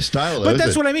with their you. style, but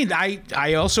that's what I mean.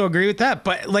 I also agree with that.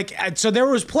 But like, so there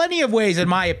was plenty of ways, in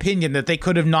my opinion, that they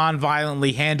could have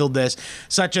non-violently handled this,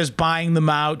 such as buying them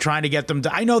out, trying to get them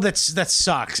to. I know that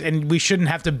sucks, and we shouldn't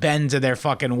have to bend to their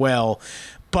fucking will.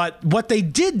 But what they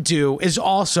did do is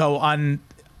also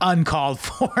uncalled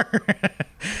for.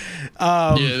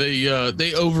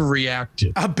 They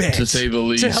overreacted a bit, to say the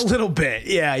least. A little bit,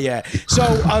 yeah.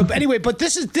 So anyway, but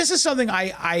this is something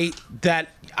I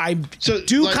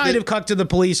kind of cut to the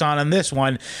police on this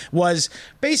one was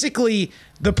basically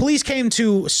the police came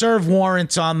to serve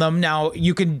warrants on them. Now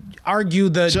you can argue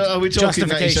the are we talking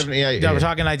justification. 1978? Yeah, we're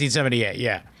talking 1978.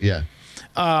 Yeah. Yeah.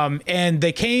 And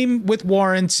they came with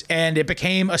warrants, and it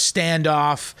became a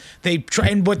standoff. They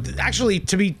tried, but actually,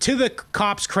 to the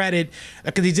cops' credit,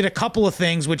 they did a couple of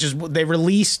things, which is they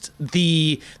released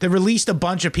a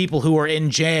bunch of people who were in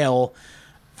jail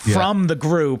from the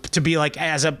group to be like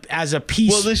as a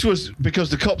piece. Well, this was because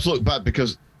the cops looked bad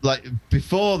because like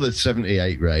before the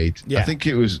 78 raid, I think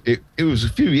it was a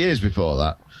few years before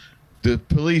that, the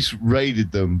police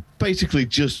raided them basically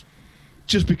just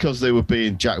because they were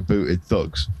being jackbooted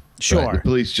thugs. Sure. Right? The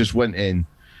police just went in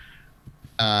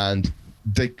and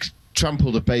they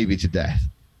trampled a baby to death.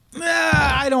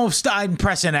 I'm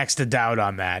pressing X to doubt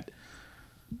on that.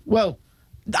 Well,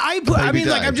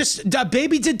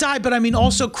 baby did die, but I mean,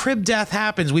 also crib death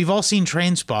happens. We've all seen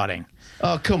Train Spotting.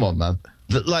 Oh, come on, man.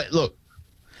 Look.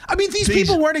 I mean, these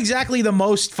people weren't exactly the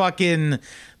most,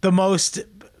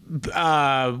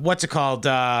 what's it called?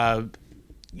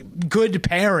 Good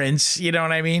parents, you know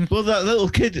what I mean? Well,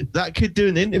 that kid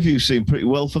doing the interview seemed pretty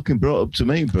well fucking brought up to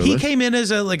me, brother. He came in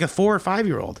as a 4 or 5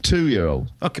 year old,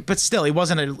 2-year-old. Okay, but still, he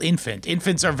wasn't an infant.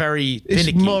 Infants are very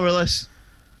finicky. It's more or less.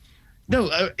 No,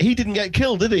 he didn't get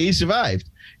killed, did he? He survived.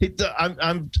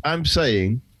 I'm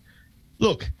saying,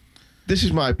 look, this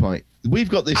is my point. We've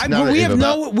got this narrative.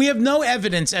 We have no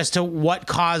evidence as to what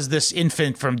caused this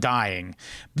infant from dying.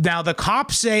 Now the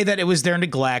cops say that it was their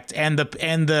neglect, and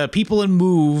the people in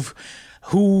Move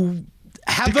who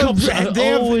have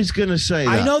they're always going to say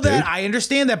that. I know that. I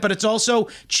understand that, but it's also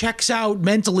checks out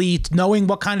mentally, knowing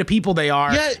what kind of people they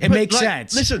are. Yeah, it makes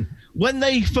sense. Listen, when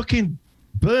they fucking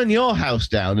burn your house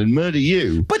down and murder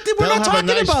you. But we're not talking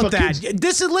about that.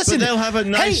 Listen. But they'll have a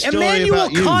nice story Emmanuel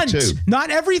about Kant, you too. Not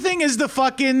everything is the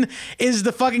fucking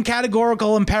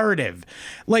categorical imperative.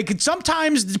 Like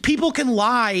sometimes people can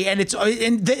lie, and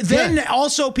then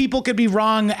also people could be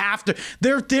wrong after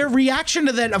their reaction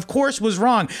to that. Of course, was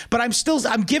wrong. But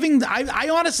I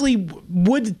honestly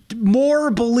would more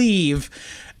believe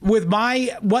with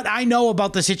what I know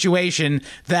about the situation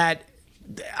that.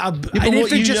 An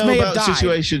infant just may have died. The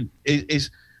situation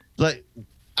is like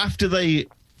after they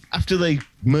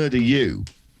murder you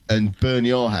and burn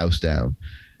your house down,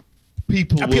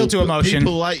 people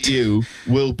like you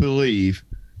will believe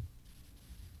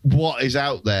what is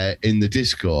out there in the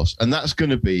discourse, and that's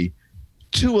going to be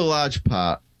to a large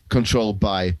part controlled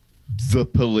by the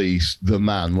police, the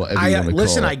man, whatever you want to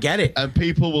listen, call it. I get it. And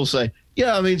people will say,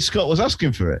 yeah, I mean, Scott was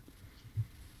asking for it.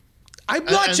 I'm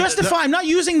not justifying. I'm not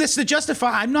using this to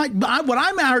justify. What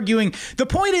I'm arguing. The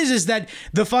point is that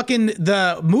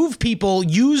the move people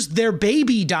used their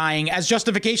baby dying as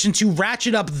justification to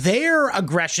ratchet up their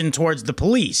aggression towards the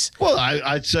police. Well,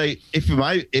 I'd say if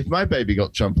my baby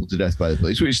got trampled to death by the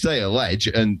police, which they allege,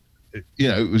 and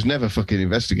it was never fucking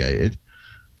investigated,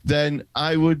 then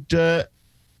I would,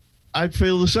 I'd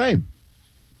feel the same.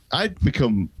 I'd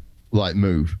become like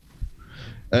Move.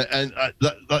 And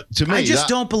that, to me, I just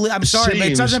don't believe. I'm sorry, but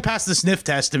it doesn't pass the sniff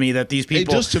test to me that these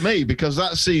people. It does to me, because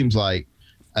that seems like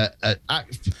an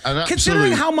absolute.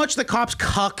 Considering how much the cops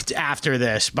cucked after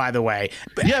this, by the way.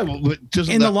 Yeah, but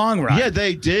in the long run. Yeah,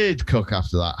 they did cook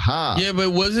after that hard. Yeah,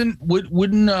 but wouldn't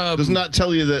doesn't that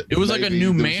tell you that it was like a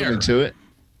new mayor to it?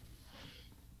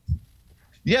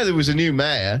 Yeah, there was a new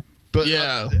mayor, but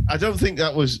yeah, I don't think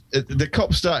that was the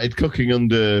cops started cooking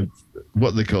under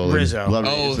what they call Rizzo.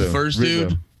 First Rizzo.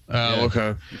 dude. Oh,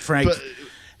 okay. Frank.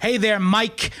 Hey there,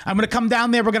 Mike. I'm gonna come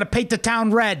down there. We're gonna paint the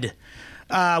town red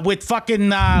with fucking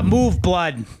Move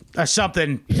blood or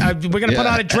something. We're gonna put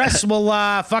on a dress. We'll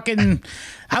fucking.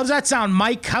 How's that sound,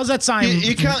 Mike? How's that sound?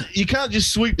 You can't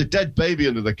just sweep the dead baby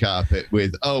under the carpet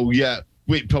with, oh yeah,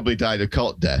 it probably died a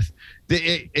cot death.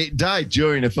 It died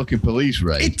during a fucking police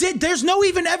raid. It did. There's no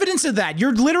even evidence of that.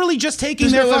 You're literally just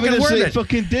taking There's their no fucking evidence word. that it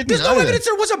fucking didn't. There's no evidence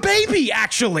there was a baby,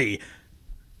 actually.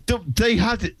 They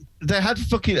had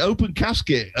fucking open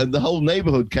casket, and the whole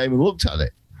neighborhood came and looked at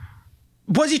it.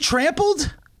 Was he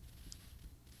trampled?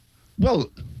 Well,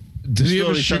 did he have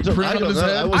a shoe print on his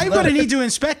head? I'm going to need to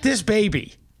inspect this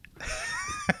baby.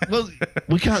 Well,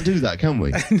 we can't do that, can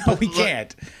we? No, we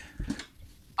can't.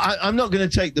 I'm not going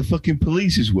to take the fucking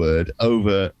police's word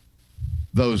over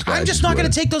those guys. I'm just not going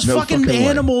to take those fucking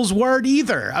animals' word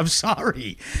either. I'm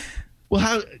sorry. Well,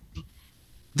 how?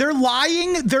 They're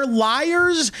lying. They're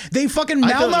liars. They fucking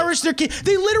malnourished their kid.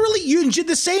 They literally, in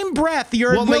the same breath,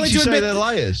 you're what willing makes you to admit say they're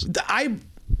liars?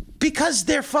 Because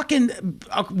they're fucking.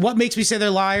 What makes me say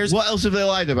they're liars? What else have they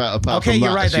lied about? Apart okay, from you're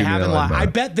that, right. They haven't lied. I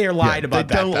bet they lied about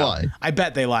they that. Don't though. lie. I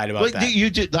bet they lied about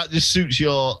that. That just suits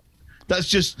your. That's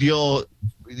just your.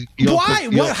 Why?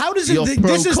 What? How does it?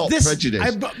 This is this.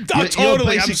 Prejudice.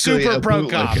 Totally. I'm super pro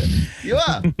cop. You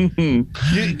are.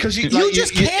 Because you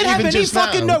just can't have any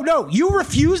fucking no. You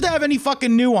refuse to have any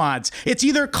fucking nuance. It's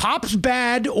either cops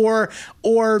bad or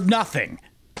nothing.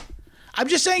 I'm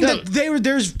just saying that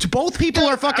there's both people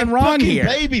are fucking wrong here.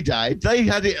 Baby died. They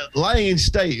had it lying in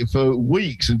state for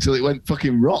weeks until it went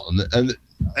fucking rotten, and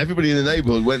everybody in the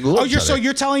neighborhood went and looked at it.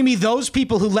 You're telling me those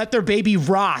people who let their baby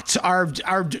rot are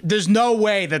there's no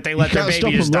way that they let their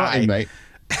baby just die. Rotting, mate.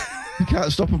 You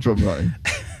can't stop them from rotting.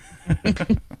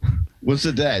 Once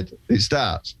they're dead, it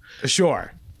starts.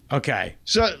 Sure. Okay.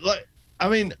 So, I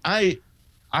mean,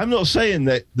 I'm not saying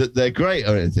that they're great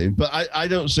or anything, but I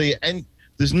don't see any.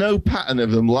 There's no pattern of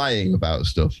them lying about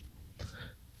stuff.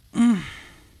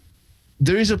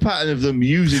 There is a pattern of them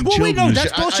using children. Wait, no,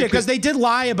 that's bullshit, because they did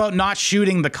lie about not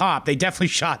shooting the cop. They definitely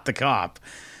shot the cop.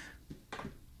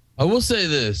 I will say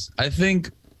this. I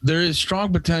think there is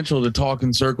strong potential to talk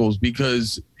in circles,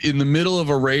 because in the middle of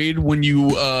a raid, when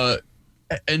you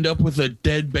end up with a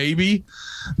dead baby,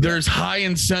 there's high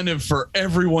incentive for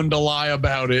everyone to lie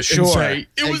about it and say,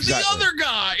 it was the other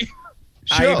guy.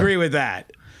 Sure. I agree with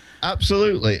that.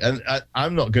 Absolutely. And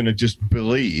I'm not going to just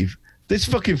believe this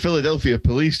fucking Philadelphia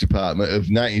Police Department of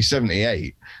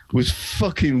 1978 was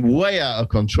fucking way out of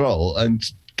control, and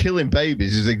killing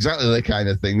babies is exactly the kind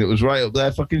of thing that was right up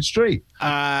their fucking street.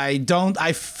 I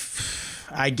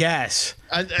guess.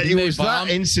 And it was that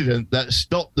incident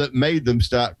that made them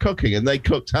start cooking, and they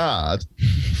cooked hard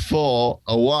for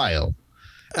a while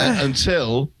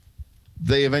until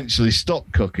they eventually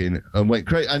stopped cooking and went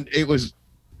crazy. And it was,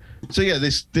 so yeah,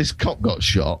 this cop got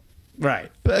shot. Right.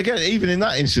 But again, even in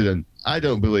that incident, I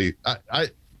don't believe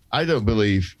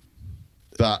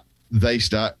that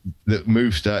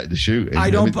Move started the shooting.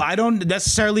 I don't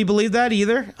necessarily believe that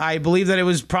either. I believe that it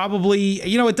was probably,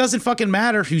 it doesn't fucking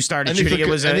matter who started shooting.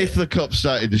 If the cops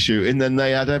started the shooting, then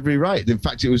they had every right. In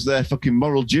fact, it was their fucking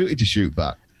moral duty to shoot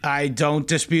back. I don't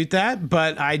dispute that,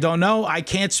 but I don't know. I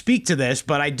can't speak to this,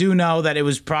 but I do know that it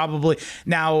was probably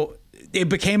now. It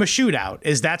became a shootout.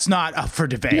 That's not up for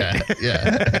debate.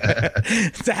 Yeah.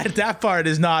 that part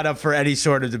is not up for any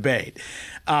sort of debate.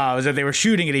 Was that they were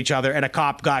shooting at each other and a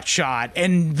cop got shot,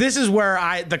 and this is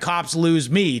where the cops lose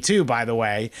me too. By the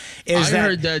way, I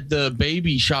heard that the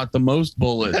baby shot the most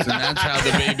bullets, and that's how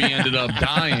the baby ended up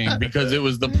dying, because it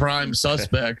was the prime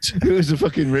suspect. It was a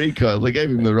fucking recoil. They gave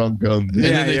him the wrong gun. And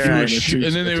then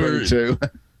they were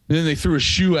And then they threw a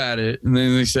shoe at it, and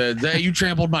then they said, "Hey, you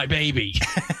trampled my baby."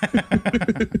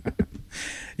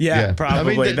 Yeah,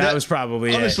 probably. I mean, that was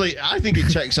probably honestly, I think it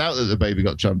checks out that the baby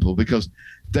got trampled because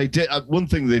they did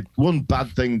one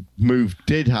bad thing Move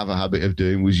did have a habit of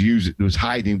doing was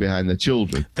hiding behind their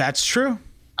children. That's true.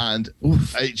 And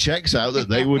it checks out that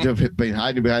they would have been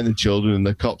hiding behind the children, and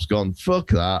the cops gone fuck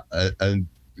that and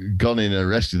gone in and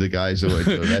arrested the guys that were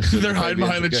to arrest them. They're hiding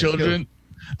behind the children.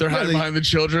 They're hiding behind the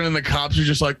children, and the cops are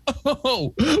just like,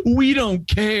 "Oh, we don't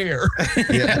care."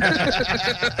 Yeah.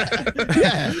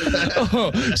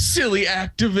 Oh, silly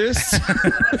activists.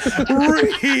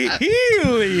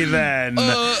 Really, then?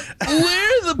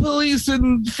 We're the police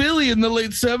in Philly in the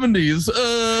late 70s.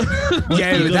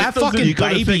 Yeah, that fucking you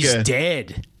gotta baby's figure-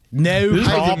 dead. No This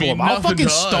doesn't problem. mean I'll nothing fucking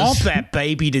to us. stomp that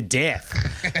baby to death.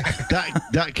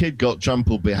 that kid got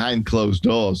trampled behind closed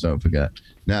doors, don't forget.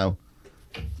 Now,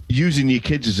 using your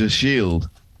kids as a shield,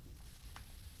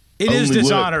 It is Only work.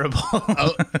 dishonorable.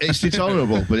 it's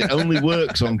dishonorable, but it only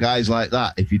works on guys like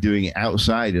that if you're doing it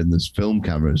outside and there's film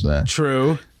cameras there.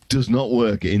 True. Does not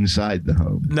work inside the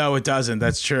home. No, it doesn't.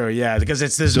 That's true. Yeah, because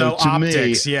there's So no to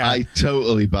optics. me, Yeah. I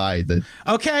totally buy the.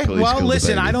 Okay, Police well, killed the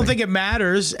listen, baby I don't thing. think it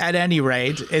matters at any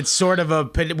rate. It's sort of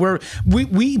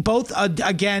we both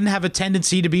again have a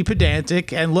tendency to be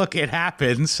pedantic, and look, it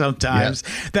happens sometimes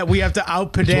that we have to out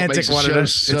What pedantic makes one the show another.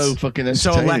 so It's fucking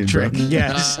so entertaining, electric. bro.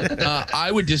 Yes.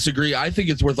 I would disagree. I think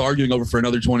it's worth arguing over for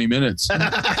another 20 minutes.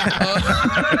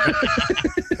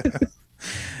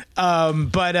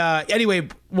 But anyway,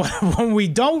 what we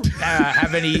don't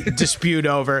have any dispute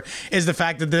over is the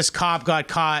fact that this cop got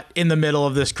caught in the middle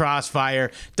of this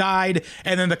crossfire, died,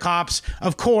 and then the cops,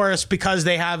 of course, because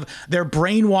they're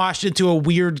brainwashed into a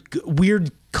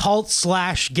weird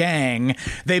cult/gang,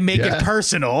 they make it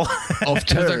personal. Of A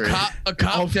terror.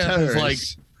 cop death is like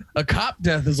a cop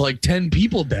death is like 10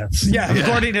 people deaths. Yeah,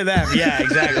 according to them. Yeah,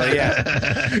 exactly.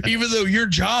 Yeah. Even though your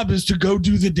job is to go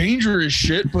do the dangerous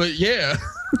shit, but yeah.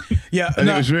 Yeah. And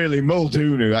no, it was really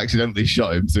Muldoon who accidentally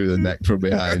shot him through the neck from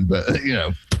behind, but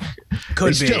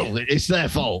could it's be. it's their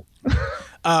fault.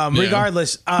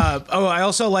 Regardless. I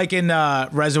also like in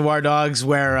Reservoir Dogs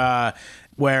where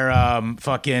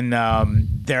fucking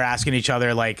they're asking each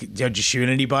other like, did you shoot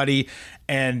anybody?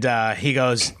 And he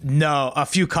goes, no, a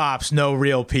few cops, no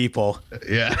real people.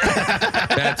 Yeah.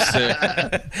 That's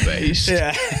it. Based.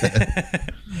 Yeah.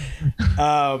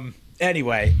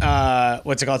 Anyway,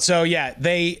 what's it called? So yeah,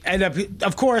 they end up,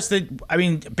 of course, big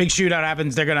shootout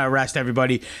happens. They're going to arrest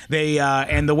everybody.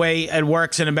 And the way it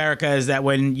works in America is that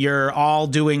when you're all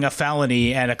doing a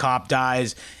felony and a cop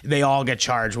dies, they all get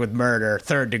charged with murder,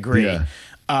 3rd degree. Yeah.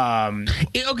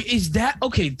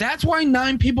 That's why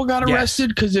 9 people got arrested?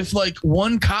 Because if like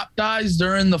one cop dies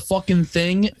during the fucking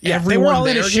thing, Yeah, they everyone were all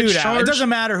in a there gets shootout. charged? It doesn't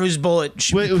matter whose bullet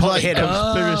Well, it was like hit him.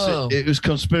 conspiracy. Oh. It was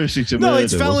conspiracy to No, murder.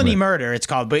 it's felony wasn't it? murder. It's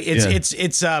called, but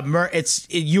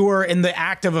you were in the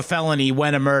act of a felony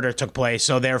when a murder took place,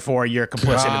 so therefore you're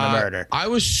complicit in the murder. I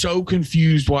was so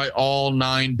confused why all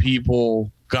 9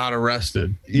 people got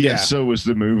arrested. Yeah, Yeah. so was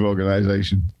the Move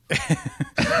organization.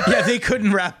 Yeah, they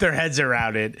couldn't wrap their heads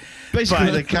around it. Basically,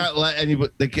 But- they can't let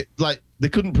anybody. They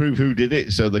couldn't prove who did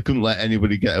it, so they couldn't let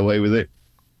anybody get away with it.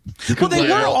 Well, they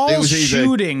were all It was either-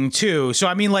 shooting too.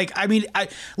 So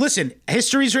listen,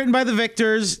 history's written by the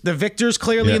victors. The victors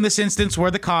clearly Yeah. in this instance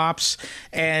were the cops,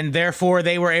 and therefore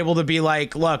they were able to be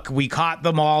like, look, we caught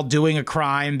them all doing a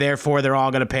crime, therefore they're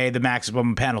all going to pay the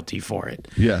maximum penalty for it.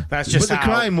 Yeah, That's just but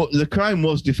the crime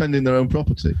was defending their own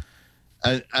property,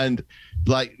 and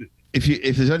like if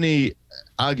there's any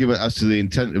argument as to the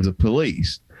intent of the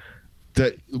police,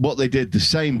 that what they did the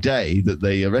same day that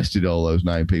they arrested all those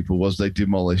 9 people was they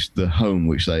demolished the home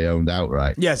which they owned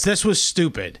outright. Yes, this was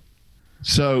stupid.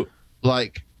 So,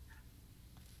 like,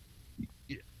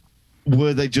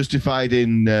 were they justified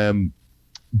in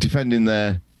defending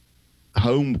their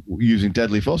home using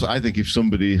deadly force? I think if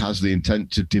somebody has the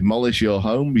intent to demolish your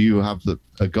home, you have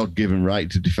a God-given right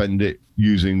to defend it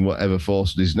using whatever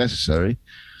force is necessary.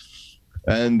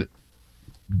 And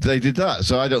they did that.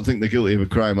 So I don't think they're guilty of a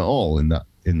crime at all in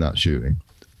that shooting,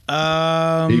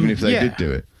 even if they did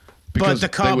do it. Because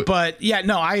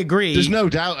I agree. there's no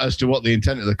doubt as to what the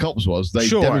intent of the cops was. They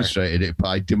Sure. demonstrated it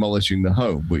by demolishing the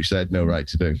home, which they had no right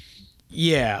to do.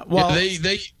 Yeah, well,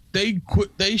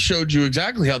 They showed you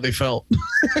exactly how they felt.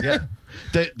 Yeah,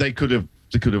 they could have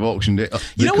auctioned it.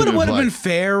 you know what would have been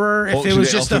fairer if it was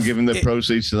just given the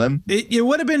proceeds to them. It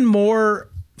would have been more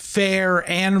fair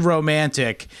and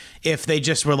romantic if they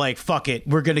just were like, fuck it,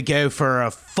 we're gonna go for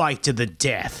a fight to the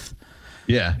death.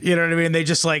 Yeah. You know what I mean? They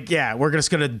just like, yeah, we're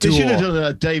just gonna They should have duel. done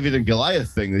a David and Goliath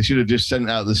thing. They should have just sent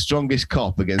out the strongest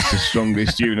cop against the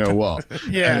strongest you know what.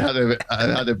 Yeah.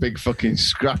 And had a big fucking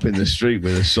scrap in the street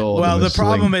with a sword. Well, and a the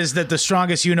problem sling. is that the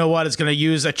strongest you know what is gonna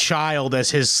use a child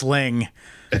as his sling.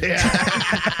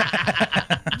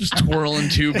 Just twirling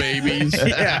two babies.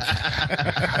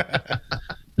 Yeah.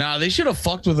 Nah, they should have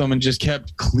fucked with them and just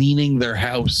kept cleaning their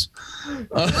house.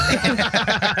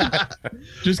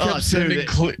 Just kept sending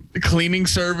cleaning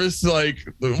service to, like,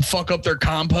 fuck up their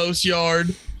compost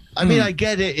yard. I mean, I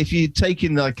get it if you're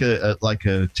taking like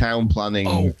a town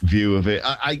planning view of it.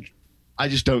 I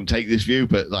just don't take this view,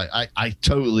 but like I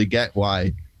totally get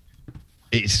why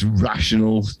it's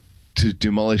rational to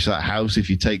demolish that house if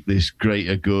you take this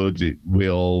greater good. We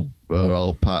all are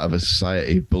all part of a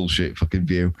society bullshit fucking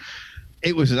view.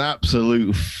 It was an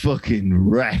absolute fucking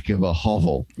wreck of a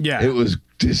hovel. Yeah. It was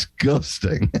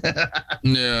disgusting.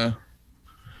 Yeah.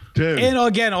 Dude. And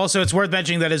again, also, it's worth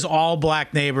mentioning that his all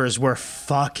black neighbors were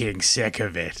fucking sick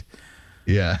of it.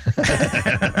 Yeah.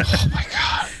 Oh my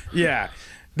God. Yeah.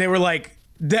 They were like,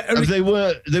 They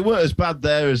weren't as bad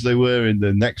there as they were in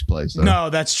the next place, though. no,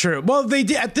 that's true. Well, they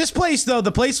did at this place though.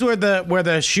 The place where the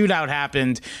shootout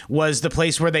happened was the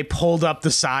place where they pulled up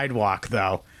the sidewalk,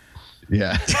 though.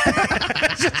 Yeah.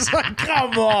 Just like,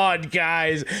 come on,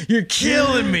 guys, you're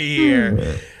killing me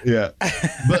here. Yeah.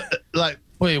 But like,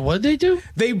 Wait, what'd they do?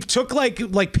 They took like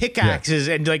pickaxes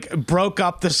and like broke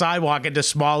up the sidewalk into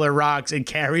smaller rocks and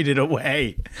carried it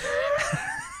away.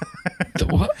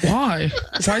 Why?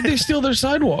 Why'd they steal their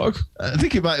sidewalk? I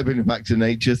think it might have been a back to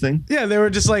nature thing. Yeah, they were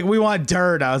just like, we want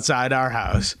dirt outside our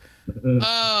house.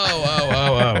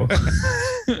 Oh.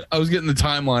 I was getting the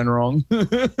timeline wrong.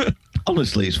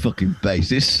 Honestly, it's fucking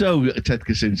base. It's so Ted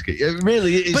Kaczynski. It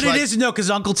really is. But like, it is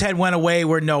because Uncle Ted went away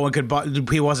where no one could.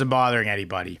 He wasn't bothering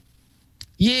anybody.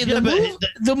 Yeah, Yeah,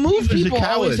 the move he was a people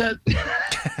always coward. had.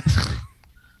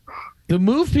 The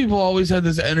move people always had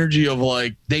this energy of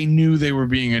like they knew they were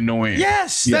being annoying.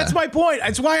 Yes, Yeah. that's my point.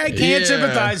 That's why I can't Yeah.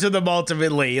 sympathize with them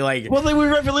ultimately. Like, Well, they were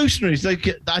revolutionaries. I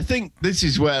think this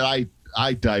is where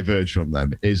I diverge from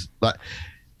them. Is like,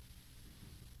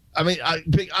 I mean,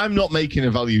 I'm not making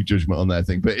a value judgment on their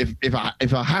thing, but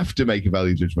if I have to make a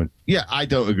value judgment, yeah, I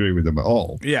don't agree with them at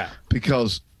all. yeah,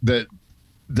 Because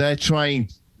they're trying.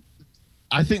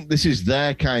 I think this is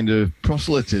their kind of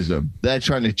proselytism. They're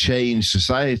trying to change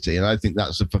society, and I think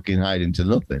that's a fucking hiding to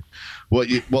nothing. What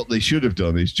they should have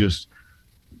done is just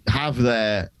have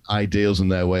their ideals and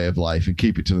their way of life and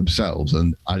keep it to themselves.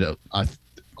 And I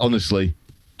honestly,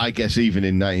 I guess even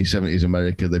in 1970s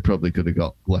America, they probably could have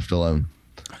got left alone.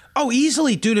 oh,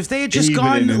 easily, dude. If they had just Even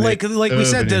gone in an like we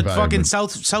said, urban to fucking environment.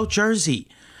 South Jersey.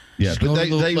 Yeah, Just go but to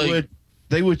the,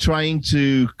 they were trying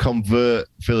to convert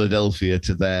Philadelphia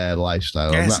to their lifestyle.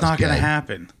 and It's that's not going to gay.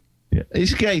 happen. Yeah.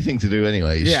 It's a gay thing to do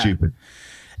anyway. It's Yeah. stupid.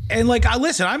 And like,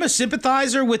 listen, I'm a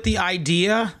sympathizer with the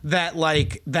idea that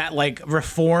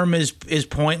reform is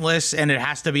pointless and it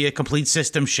has to be a complete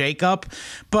system shakeup.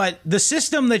 But the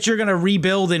system that you're going to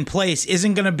rebuild in place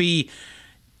isn't going to be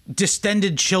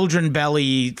distended children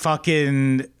belly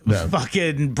fucking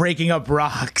breaking up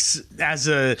rocks as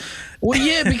a. Well,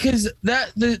 yeah, because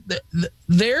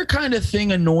their kind of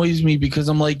thing annoys me because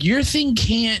I'm like, your thing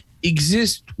can't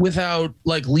exist without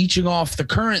like leeching off the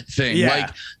current thing. Yeah. Like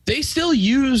they still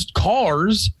used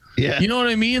cars. Yeah. You know what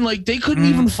I mean? Like they couldn't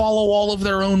even follow all of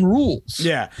their own rules.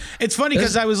 Yeah, it's funny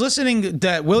because I was listening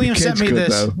that William sent Kids me could,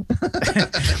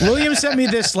 this. though. William sent me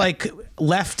this like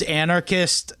left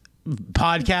anarchist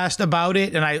podcast about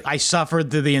it, and I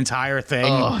suffered through the entire thing.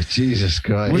 Oh, Jesus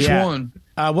Christ. Which Yeah. one?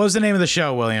 What was the name of the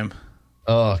show, William?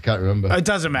 Oh, I can't remember. It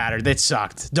doesn't matter. It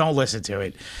sucked. Don't listen to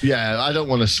it. Yeah, I don't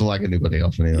want to slag anybody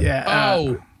off anyway.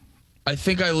 Yeah. I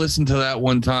think I listened to that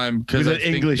one time because With an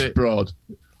English broad.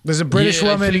 There's a British Yeah,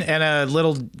 I woman think- and a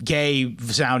little gay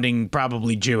sounding,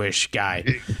 probably Jewish guy.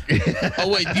 Oh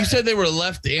wait, you said they were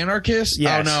left anarchists?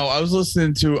 Yes. Oh no, I was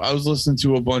listening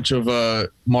to a bunch of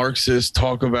Marxists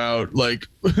talk about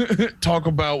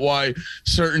why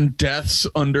certain deaths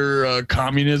under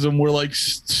communism were like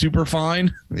super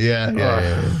fine.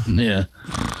 Yeah. Yeah.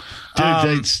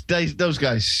 Dude, those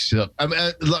guys suck. I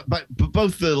mean, but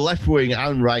both the left wing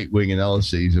and right wing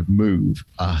analyses of Move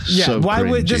are Yeah, so why would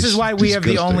cringe. this is It's why we have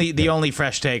disgusting. the only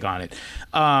fresh take on it.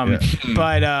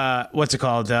 But what's it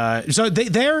called? So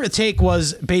their take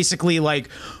was basically like,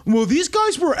 well, these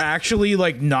guys were actually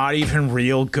like not even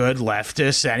real good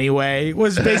leftists anyway.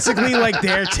 Was basically like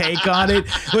their take on it.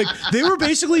 Like they were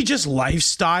basically just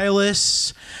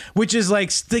lifestyleists, which is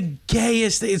like the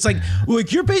gayest. It's like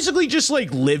you're basically just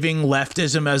like living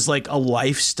leftism as like a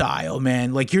lifestyle,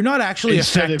 man. Like you're not actually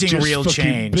affecting real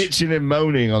change. Bitching and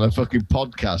moaning on a fucking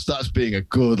podcast. That's being a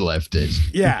good leftist.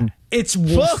 Yeah, it's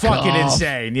fucking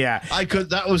insane. Yeah,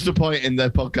 That was the point in their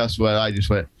podcast where I just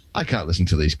went, I can't listen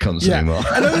to these cunts anymore.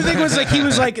 Another thing was like he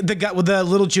was like the guy with the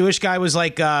little Jewish guy was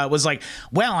like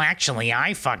well, actually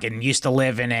I fucking used to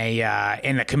live in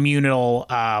a communal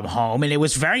home, and it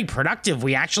was very productive.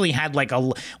 We actually had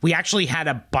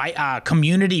a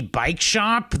community bike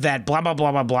shop that blah blah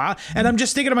blah blah blah. And I'm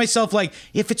just thinking to myself, like,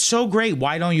 if it's so great,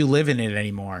 why don't you live in it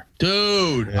anymore?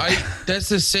 Dude, that's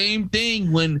the same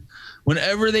thing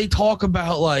whenever they talk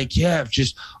about like, yeah,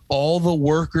 just all the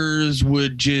workers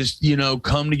would just,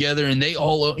 come together and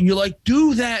you're like,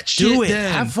 do that shit. Do it.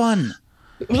 Then. Have fun.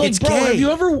 Like, it's bro, gay. have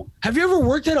you ever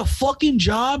worked at a fucking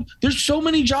job? There's so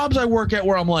many jobs I work at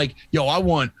where I'm like, yo, I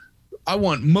want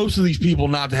most of these people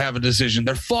not to have a decision.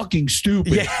 They're fucking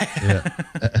stupid. Yeah.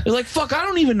 They're like, fuck, I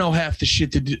don't even know half the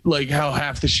shit like how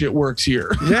half the shit works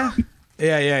here. Yeah.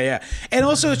 Yeah. And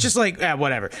also it's just like,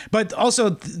 whatever. But also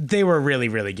they were really,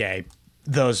 really gay.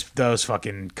 Those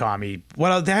fucking commie.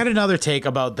 Well, they had another take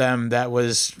about them that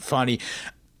was funny.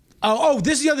 Oh,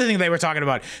 this is the other thing they were talking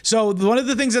about. So one of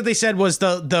the things that they said was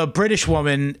the British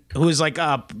woman who's like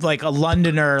a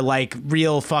Londoner, like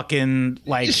real fucking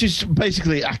like. She's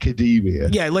basically academia.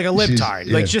 Yeah, like a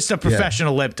libtard, like just a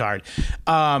professional libtard.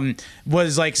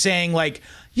 Was like saying like,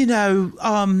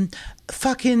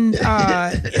 fucking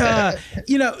this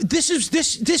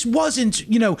wasn't,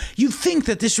 you think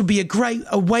that this would be a great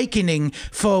awakening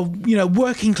for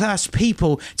working class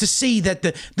people to see that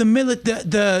the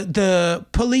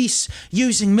police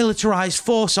using militarized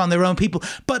force on their own people,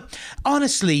 but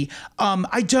honestly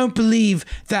I don't believe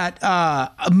that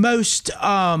most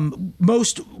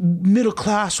middle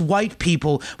class white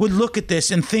people would look at this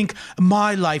and think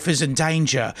my life is in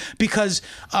danger because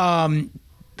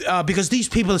these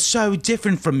people are so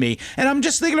different from me. And I'm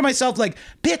just thinking to myself, like,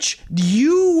 bitch,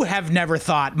 you have never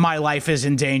thought my life is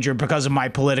in danger because of my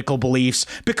political beliefs.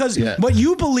 Because what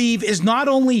you believe is not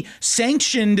only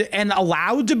sanctioned and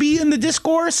allowed to be in the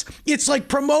discourse, it's like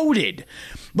promoted.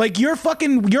 Like your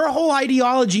whole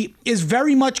ideology is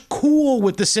very much cool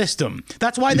with the system.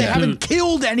 That's why they haven't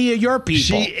killed any of your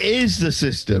people. She is the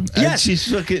system. Yes,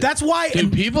 she's fucking. That's why.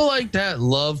 Dude, people like that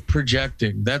love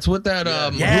projecting. That's what that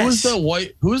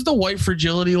who is the white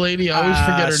fragility lady? I always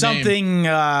forget her name.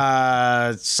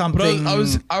 Something.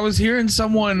 But I was hearing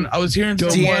someone.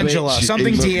 D'Angelo.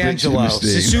 Something D'Angelo.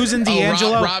 Susan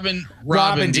D'Angelo.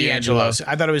 Robin D'Angelo.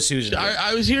 I thought it was Susan.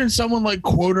 I was hearing someone like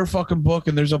quote her fucking book,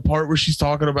 and there's a part where she's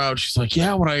talking about, she's like,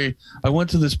 yeah, when I went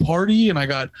to this party and I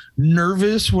got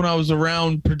nervous when I was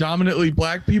around predominantly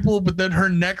black people, but then her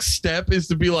next step is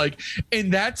to be like,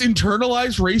 and that's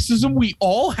internalized racism we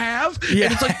all have. Yeah.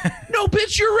 And it's like, no,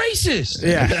 bitch, you're racist.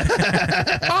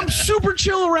 Yeah. I'm super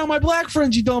chill around my black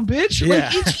friends, you dumb bitch. Yeah.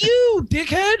 Like, it's you,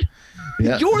 dickhead.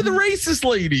 Yeah. You're the racist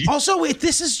lady. Also,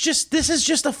 this is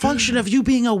just a function of you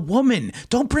being a woman.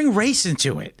 Don't bring race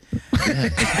into it.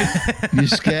 You're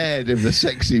scared of the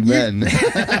sexy men.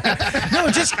 No,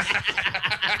 just.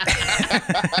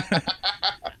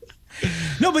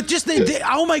 No, but just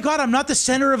oh my God, I'm not the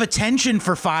center of attention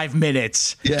for 5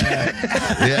 minutes. Yeah.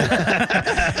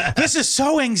 This is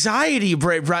so anxiety,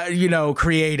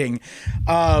 creating.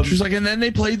 She was like, and then they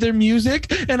played their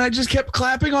music, and I just kept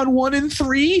clapping on 1 and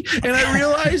 3, and I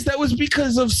realized that was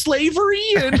because of slavery.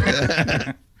 And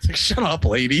it's like, shut up,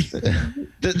 lady.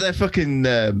 They're fucking.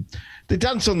 They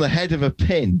dance on the head of a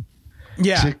pin.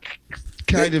 Yeah. To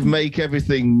kind of make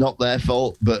everything not their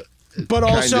fault, but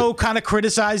also kind of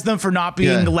criticize them for not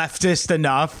being leftist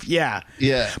enough. Yeah.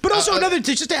 Yeah. But also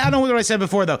just to add on with what I said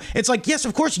before, though, it's like, yes,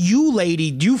 of course, you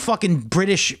lady, you fucking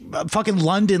British, fucking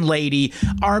London lady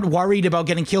aren't worried about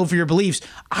getting killed for your beliefs.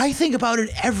 I think about it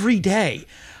every day.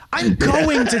 I'm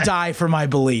going to die for my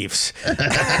beliefs.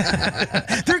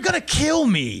 They're going to kill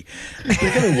me.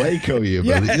 They're going to Waco you,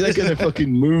 buddy. Yeah. They're going to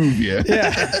fucking move you.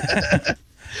 Yeah.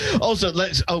 Also,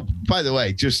 by the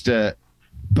way, just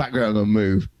background on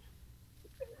Move.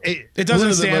 It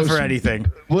doesn't stand for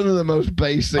anything. One of the most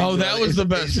basic. Oh, that was the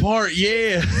best part.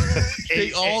 Yeah,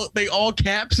 they all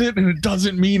caps it, and it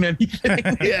doesn't mean anything.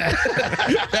 Yeah,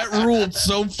 that ruled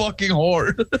so fucking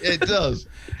hard. It does.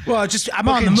 Well, I'm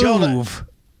on the move.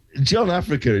 John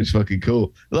Africa is fucking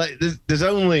cool. Like, there's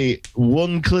only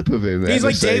one clip of him. He's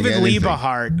like David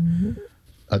Liebehart.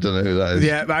 I don't know who that is.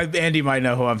 Yeah, Andy might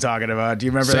know who I'm talking about. Do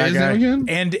you remember Say that his guy? name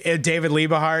again? And David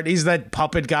Liebehart. He's that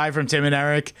puppet guy from Tim and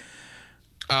Eric.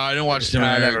 I don't watch Tim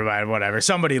and Eric. Never mind. Whatever.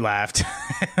 Somebody laughed.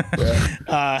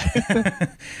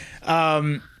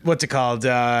 What's it called?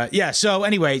 Yeah. So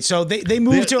anyway, so they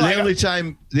moved to the only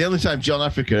time John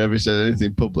Africa ever said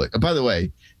anything public. And by the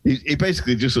way, he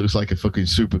basically just looks like a fucking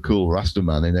super cool Rasta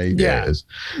man in aviators.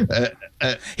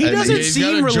 He doesn't he's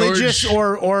seem got a religious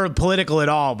George- or political at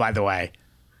all. By the way.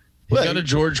 He's got a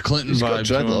George Clinton He's vibe got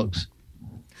to him. dreadlocks.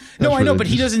 No, I know, but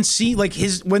he religious. doesn't see like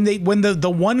his when the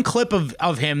one clip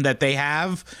of him that they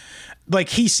have, like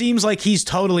he seems like he's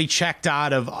totally checked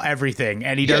out of everything,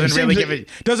 and he Yeah, he doesn't really seems give like-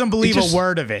 it, doesn't believe just- a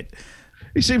word of it.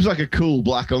 He seems like a cool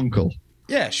black uncle.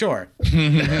 Yeah, sure.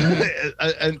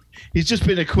 And he's just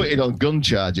been acquitted on gun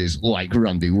charges, like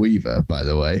Randy Weaver, by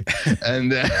the way.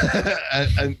 And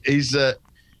and he's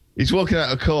walking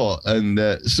out of court, and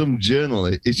some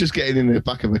journalist, he's just getting in the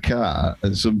back of a car,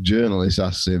 and some journalist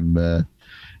asks him,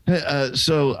 hey,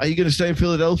 so are you going to stay in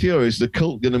Philadelphia, or is the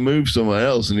cult going to move somewhere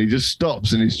else? And he just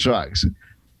stops in his tracks.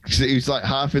 So he's like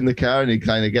half in the car, and he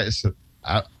kind of gets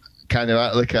out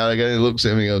of the car again. He looks at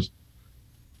him and he goes,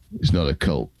 it's not a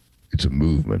cult, it's a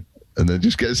movement. And then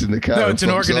just gets in the car. No, and it's an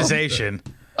fucks off. organization.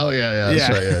 Oh, yeah. That's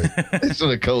right, yeah. It's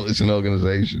not a cult, it's an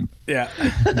organization. Yeah.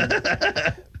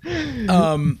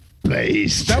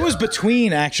 Based. That was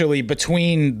between the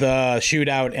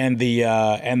shootout and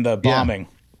the bombing.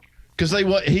 Because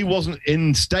he wasn't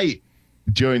in state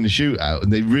during the shootout,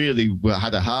 and they really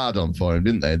had a hard on for him,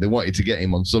 didn't they? They wanted to get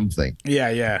him on something.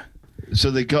 Yeah. So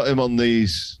they got him on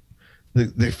these.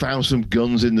 They found some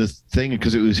guns in the thing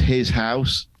because it was his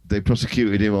house. They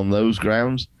prosecuted him on those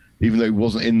grounds, even though he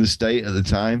wasn't in the state at the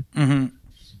time. Mm-hmm.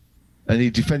 And he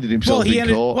defended himself in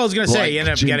court. I was going to say, he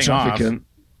ended up Jim getting off. Trafficant.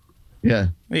 Yeah.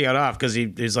 He got off because he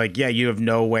was like, yeah, you have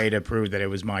no way to prove that it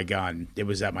was my gun. It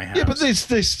was at my house. Yeah, but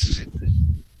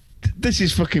this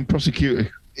is fucking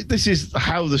prosecutor. This is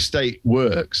how the state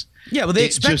works. Yeah, well, they It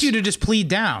expect just- you to just plead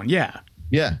down. Yeah.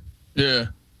 Yeah. Yeah.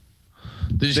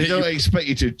 They don't expect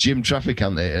you to Jim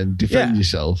Trafficant it and defend Yeah.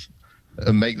 yourself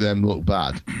and make them look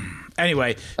bad.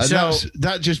 Anyway, And so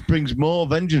that just brings more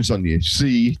vengeance on you.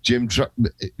 See,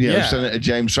 Yeah. Senator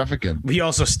James Trafficant. he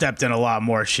also stepped in a lot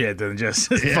more shit than just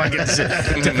fucking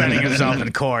defending himself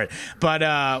in court. But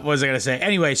what was I going to say?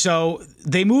 Anyway, so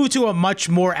they moved to a much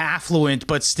more affluent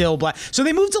but still black. So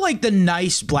they moved to like the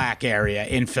nice black area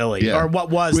in Philly, Yeah. or what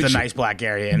was the Which, nice black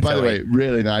area in By Philly. the way,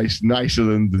 really nice, nicer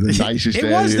than the nicest It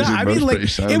areas was. in I most mean, like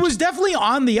British towns. it was definitely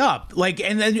on the up. Like,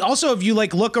 and then also if you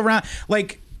like look around,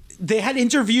 like they had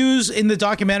interviews in the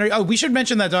documentary. Oh, we should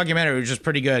mention that documentary, which is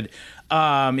pretty good.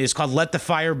 It's called "Let the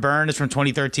Fire Burn." It's from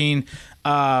 2013,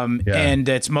 and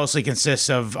it's mostly consists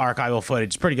of archival footage.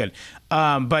 It's pretty good.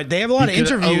 But they have a lot of You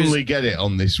can interviews. only get it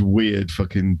on this weird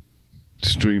fucking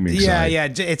streaming Yeah, site. yeah,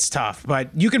 it's tough,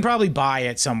 but you can probably buy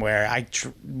it somewhere.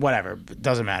 Whatever, it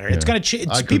doesn't matter. It's gonna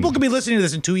people could be listening to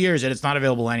this in 2 years and it's not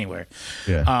available anywhere.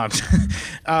 Yeah.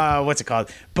 What's it called?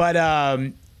 But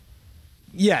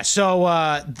yeah. So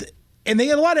and they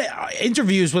had a lot of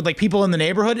interviews with like people in the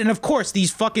neighborhood, and of course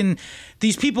these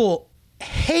people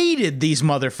hated these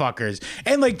motherfuckers,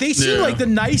 and like they seem like the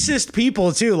nicest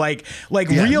people too, like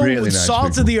Yeah, real really nice salt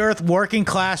people. of the earth working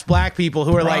class black people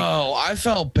who are like, Oh, I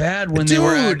felt bad when they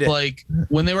were at Dude. like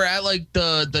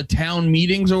the town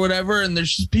meetings or whatever, and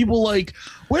there's just people like,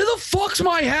 "Where the fuck's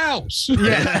my house?"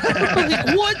 Yeah,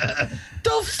 like, what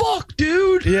the fuck,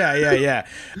 dude? yeah.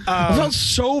 I felt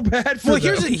so bad for Well,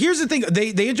 them. here's the thing. They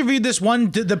interviewed this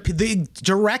one the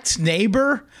direct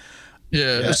neighbor.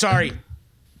 Yeah. Sorry,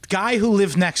 guy who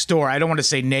lived next door. I don't want to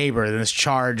say neighbor in this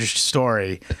charged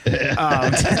story.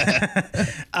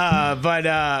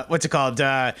 But what's it called?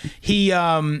 The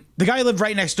guy who lived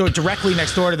right next door, directly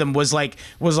next door to them, was like,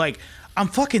 I'm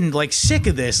fucking like sick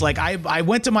of this. Like I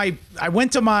went to my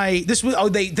this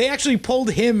was they actually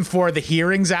pulled him for the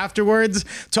hearings afterwards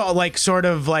to like sort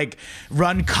of like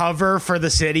run cover for the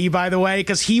city, by the way,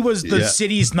 because he was the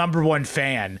city's #1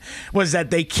 fan, was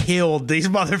that they killed these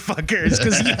motherfuckers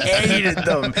because he hated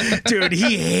them. Dude,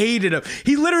 he hated them.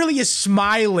 He literally is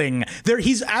smiling there.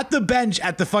 He's at the bench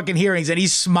at the fucking hearings and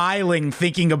he's smiling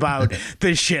thinking about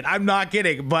this shit. I'm not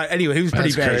kidding. But anyway, he was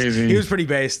pretty That's based. crazy. He was pretty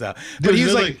based though. But There he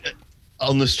was was like,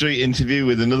 on the street interview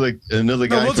with another guy. no,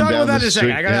 we'll from talk down about that the in a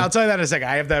second. street. I'll tell you that in a second.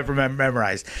 I have that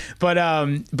memorized. But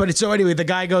it's so anyway. The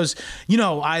guy goes,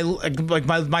 I like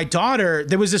my daughter.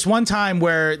 There was this one time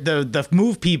where the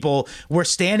move people were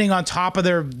standing on top of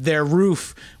their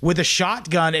roof with a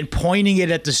shotgun and pointing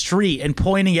it at the street and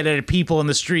pointing it at people in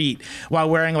the street while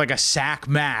wearing like a sack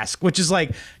mask, which is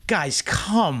like, guys,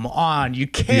 come on, you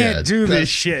can't do this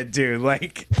shit, dude.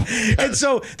 Like, and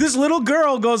so this little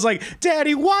girl goes like,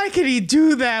 Daddy, why can he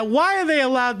do that? Why are they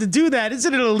allowed to do that?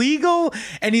 Isn't it illegal?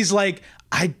 And he's like,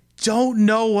 I don't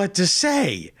know what to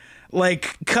say.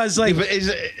 Like, cause like, but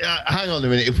hang on a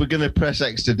minute. If we're gonna press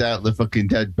X to doubt the fucking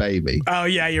dead baby, oh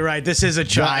yeah, you're right. This is a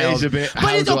child. That is a bit.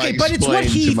 But it's okay. But it's what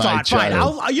he thought. Fine.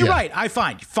 You're yeah. right.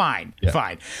 Fine.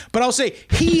 But I'll say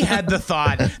he had the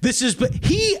thought. But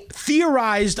he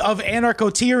theorized of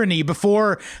anarcho-tyranny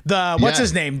before the what's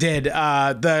his name did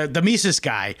the Mises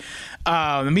guy,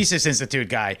 the Mises Institute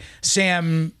guy,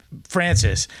 Sam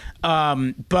Francis.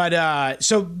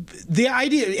 So the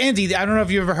idea, Andy, I don't know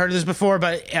if you've ever heard of this before,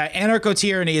 but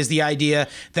anarcho-tyranny is the idea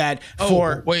that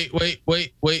wait.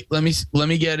 Let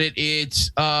me get it.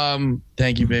 It's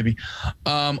thank you, baby.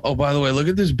 Oh, by the way, look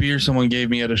at this beer someone gave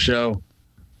me at a show.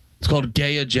 It's called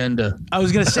Gay Agenda. I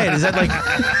was gonna say, is that like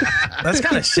that's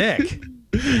kind of sick.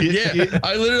 Yeah,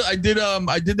 I did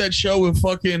that show with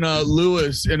fucking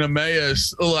Lewis and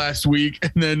Emmaus last week,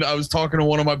 and then I was talking to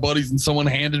one of my buddies, and someone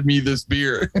handed me this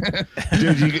beer.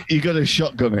 Dude, you got to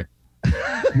shotgun it.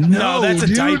 No, that's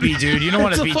a diaper, dude. You don't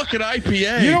want to be a fucking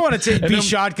IPA. You don't want to be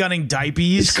shotgunning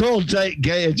diapers. It's called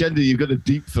Gay Agenda. You've got to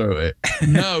deep throat it.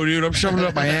 No, dude, I'm shoving it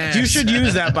up my ass. You should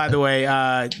use that, by the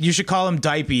way. You should call them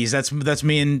diapers. That's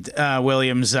me and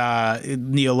William's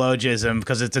neologism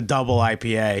because it's a double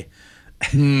IPA.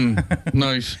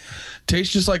 Nice.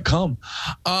 Tastes just like cum.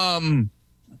 But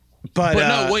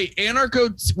no, wait.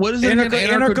 What is it?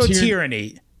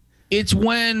 Anarcho-tyranny. It's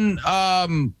when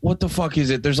what the fuck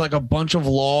is it? There's like a bunch of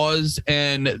laws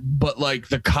but like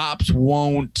the cops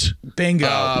won't bingo.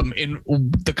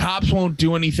 The cops won't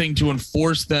do anything to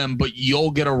enforce them, but you'll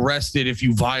get arrested if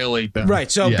you violate them. Right.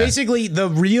 So basically the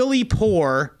really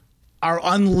poor are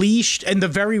unleashed and the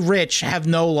very rich have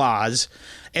no laws,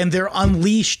 and they're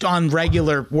unleashed on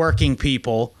regular working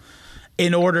people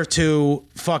in order to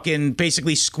fucking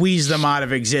basically squeeze them out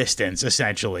of existence,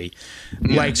 essentially.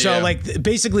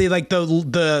 Basically like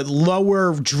the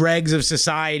lower dregs of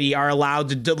society are allowed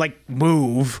to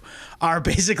move, are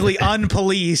basically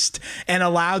unpoliced and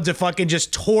allowed to fucking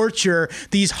just torture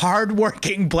these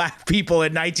hardworking black people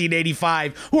in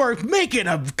 1985 who are making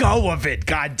a go of it.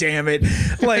 God damn it!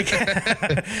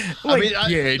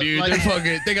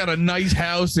 They got a nice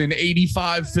house in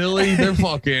 85 Philly. They're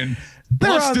fucking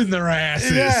busting their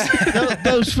asses. Yeah.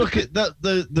 Those fucking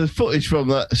the footage from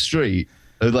that street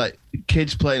of like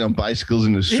kids playing on bicycles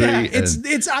in the street. Yeah,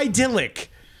 it's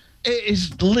idyllic. It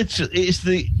is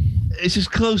literally it's as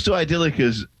close to idyllic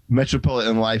as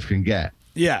metropolitan life can get.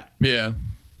 Yeah. Yeah.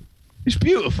 It's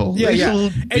beautiful. Yeah.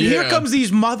 And here comes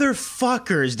these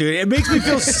motherfuckers, dude. It makes me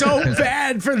feel so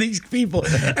bad for these people.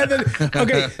 And then,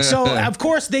 okay, so of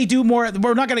course they do more.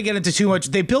 We're not going to get into too much.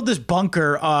 They build this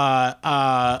bunker.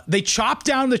 They chop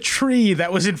down the tree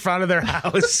that was in front of their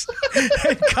house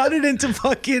and cut it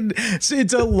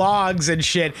into logs and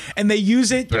shit. And they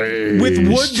use it with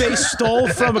wood they stole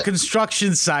from a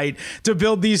construction site to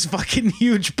build these fucking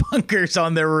huge bunkers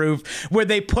on their roof where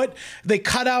they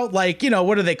cut out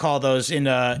what do they call those? They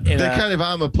kind of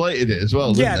armor plated it as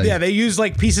well. Yeah, they use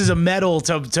like pieces of metal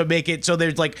to make it so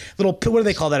there's like little, what do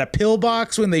they call that? A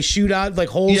pillbox when they shoot out like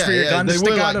holes for your gun to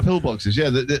stick out of pillboxes. Yeah,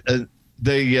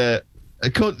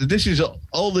 this is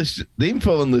all this. The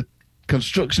info on the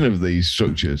construction of these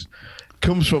structures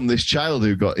comes from this child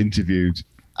who got interviewed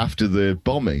after the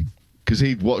bombing because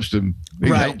he'd watched them. He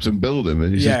helped them build them,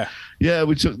 and he said, "Yeah,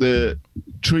 we took the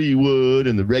tree wood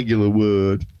and the regular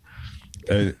wood,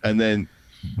 and then."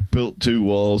 Built two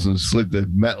walls and slid the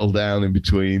metal down in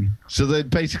between. So they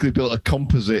basically built a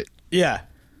composite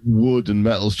wood and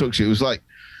metal structure. It was like,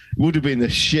 would have been the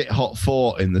shit hot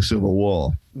fort in the Civil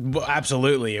War.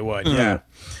 Absolutely, it would. Yeah.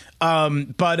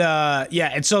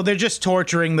 And so they're just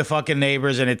torturing the fucking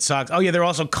neighbors and it sucks. Oh yeah, they're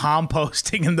also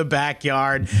composting in the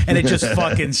backyard and it just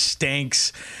fucking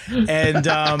stinks. And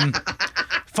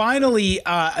finally,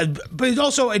 but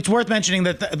also it's worth mentioning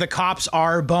that the cops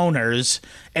are boners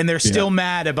and they're still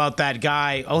mad about that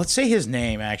guy. Oh, let's say his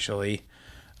name actually.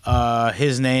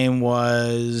 His name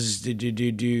was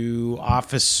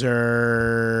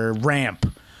Officer Ramp.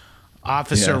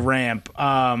 Ramp.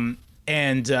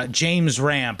 And James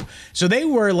Ramp. So they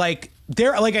were like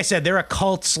I said, they're a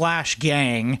cult /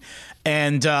 gang,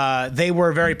 And they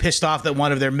were very pissed off that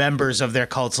one of their members of their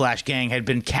cult/gang had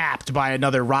been capped by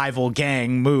another rival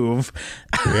gang, Move.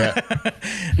 Yeah.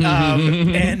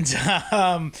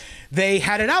 And they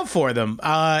had it out for them.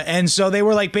 And so they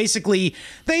were like, basically,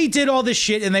 they did all this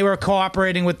shit and they were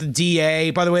cooperating with the DA.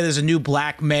 By the way, there's a new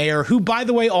black mayor who, by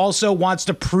the way, also wants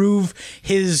to prove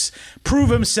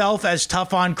himself as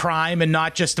tough on crime and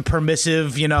not just a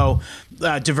permissive,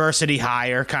 diversity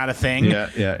hire kind of thing.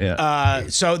 Yeah.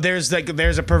 So there's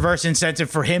a perverse incentive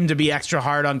for him to be extra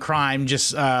hard on crime.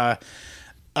 Just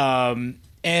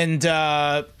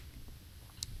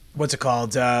what's it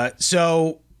called?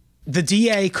 So the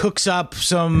DA cooks up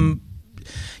some.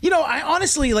 I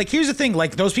honestly, like, here's the thing.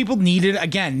 Like, those people needed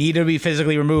to be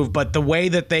physically removed, but the way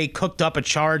that they cooked up a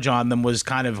charge on them was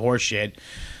kind of horseshit.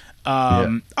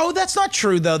 Oh, that's not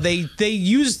true though. They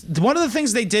used, one of the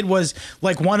things they did was,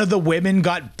 like, one of the women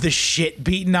got the shit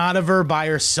beaten out of her by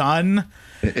her son.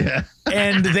 Yeah.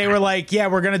 And they were like, yeah,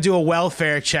 we're going to do a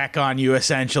welfare check on you,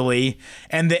 essentially.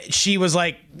 And she was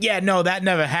like, yeah, no, that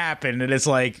never happened. And it's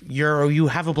like, you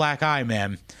have a black eye,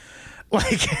 man.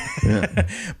 Like, yeah.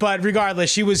 But regardless,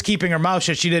 she was keeping her mouth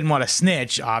shut. She didn't want to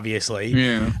snitch, obviously.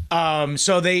 Yeah.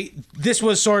 So this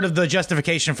was sort of the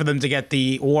justification for them to get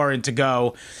the warrant to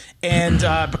go, and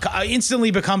instantly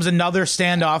becomes another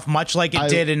standoff, much like it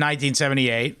did in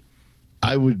 1978.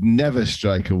 I would never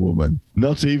strike a woman,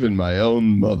 not even my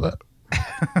own mother.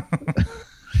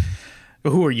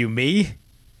 Who are you, me?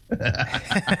 I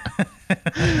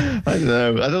don't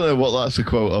know. I don't know what that's a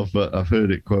quote of, but I've heard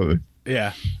it quoted.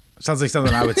 Yeah. Sounds like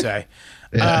something I would say.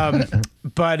 Yeah.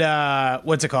 But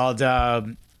what's it called?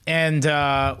 So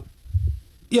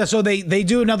they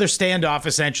do another standoff,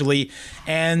 essentially.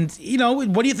 And,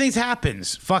 what do you think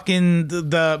happens? Fucking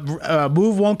the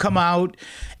Move won't come out.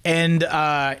 And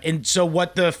so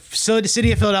what the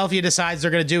city of Philadelphia decides they're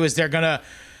going to do is they're going to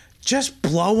just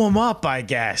blow them up, I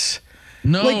guess.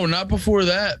 No, not before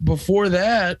that. Before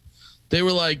that, they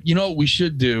were like, you know what we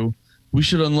should do? We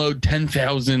should unload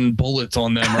 10,000 bullets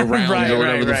on them around or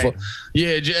whatever the fuck.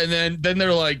 Yeah, and then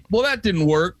they're like, well, that didn't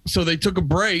work. So they took a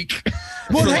break.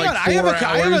 Well, hang on. I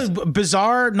have a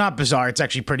bizarre, not bizarre, it's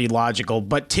actually pretty logical,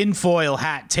 but tinfoil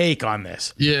hat take on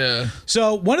this. Yeah.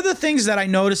 So one of the things that I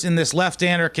noticed in this left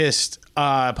anarchist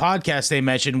podcast they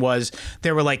mentioned was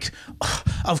they were like,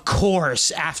 of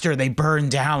course, after they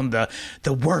burned down the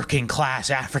working class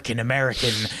African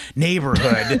American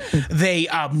neighborhood, they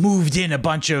moved in a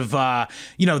bunch of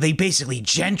they basically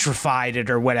gentrified it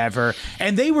or whatever,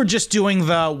 and they were just doing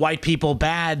the white people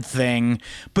bad thing.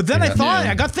 But then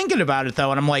I got thinking about it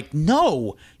though, and I'm like,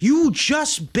 no, you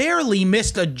just barely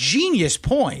missed a genius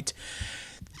point.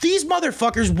 These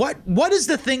motherfuckers, what is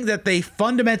the thing that they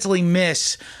fundamentally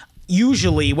miss?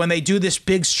 Usually when they do this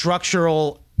big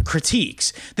structural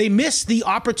critiques, they miss the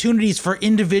opportunities for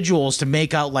individuals to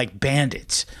make out like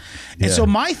bandits. And so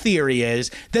my theory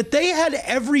is that they had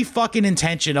every fucking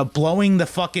intention of blowing the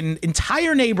fucking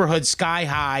entire neighborhood sky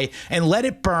high and let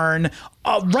it burn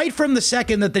right from the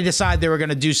second that they decided they were going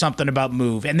to do something about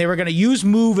Move. And they were going to use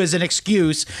Move as an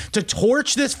excuse to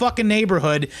torch this fucking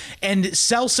neighborhood and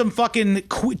sell some fucking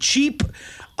cheap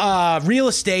real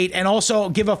estate, and also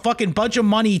give a fucking bunch of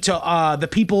money to the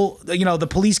people, the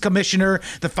police commissioner,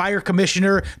 the fire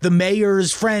commissioner, the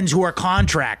mayor's friends who are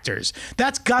contractors.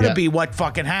 That's gotta be what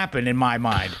fucking happened in my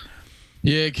mind.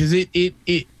 Yeah, because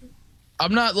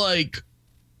I'm not like,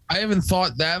 I haven't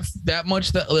thought that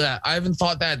much I haven't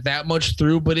thought that much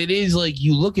through, but it is like,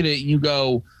 you look at it and you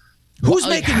go, who's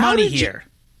making money here?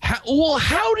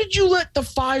 How did you let the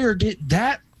fire get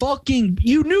that fucking,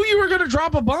 you knew you were going to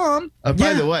drop a bomb.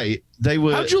 By the way,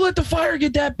 how'd you let the fire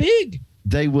get that big?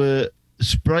 They were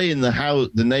spraying the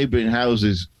neighboring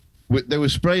houses. They were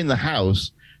spraying the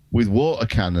house with water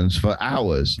cannons for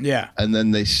hours. Yeah. And then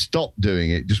they stopped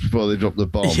doing it just before they dropped the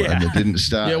bomb, and they didn't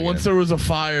start. Yeah. Once there was a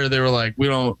fire, they were like,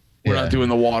 we're not doing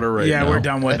the water right now. Yeah, we're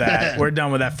done with that. We're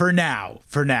done with that for now.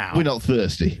 We're not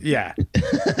thirsty. Yeah.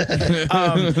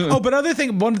 But other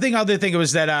thing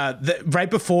was that right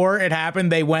before it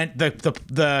happened, they went,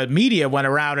 the media went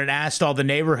around and asked all the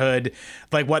neighborhood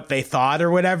like what they thought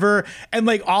or whatever, and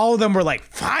like all of them were like,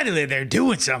 finally they're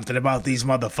doing something about these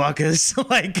motherfuckers.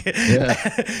 Like,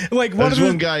 like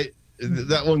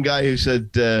that one guy who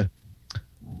said,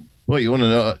 what, you want to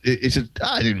know? He said,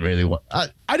 I didn't really want to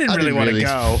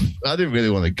go. I didn't really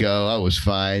want to go. I was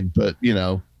fine, but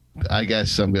I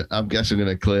guess I'm going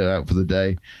to clear out for the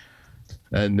day.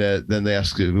 And then they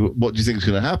ask him, what do you think is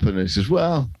going to happen? And he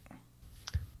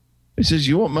says,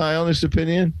 you want my honest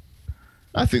opinion?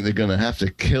 I think they're going to have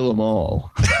to kill them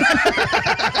all.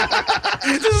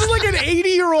 This is like an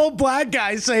 80-year-old black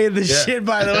guy saying this shit,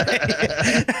 by the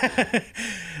way.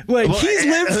 Like,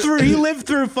 he lived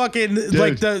through fucking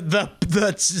like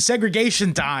the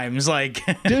segregation times. Like,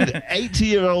 dude,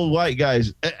 80-year-old white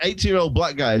guys, 80-year-old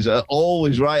black guys are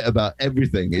always right about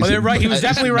everything. They're right. He was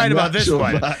definitely right about this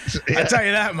one. Yeah. I'll tell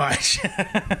you that much.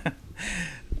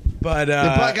 But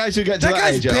the black guys who get to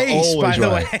that age are always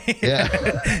right.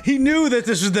 Yeah. He knew that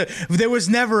there was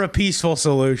never a peaceful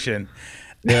solution.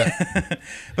 Yeah.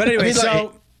 But anyway,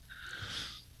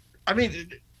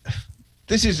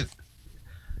 this is.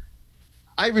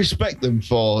 I respect them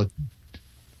for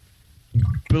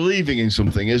believing in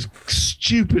something as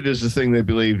stupid as the thing they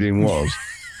believed in was,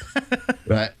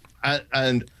 right?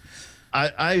 And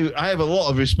I have a lot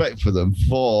of respect for them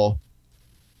for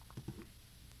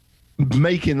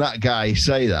making that guy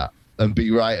say that and be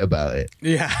right about it.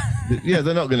 Yeah. Yeah,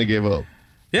 they're not going to give up.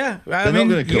 Yeah, I mean,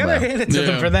 you gotta hand it to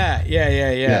them for that.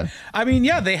 Yeah. I mean,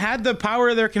 yeah, they had the power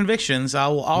of their convictions.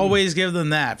 I'll always give them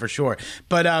that for sure.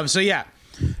 But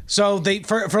so they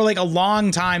for like a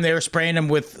long time they were spraying them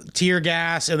with tear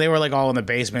gas, and they were like all in the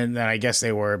basement. And I guess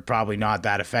they were probably not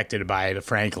that affected by it,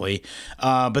 frankly.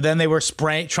 But then they were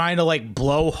trying to like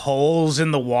blow holes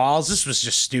in the walls. This was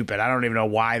just stupid. I don't even know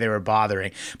why they were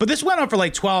bothering. But this went on for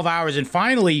like 12 hours, and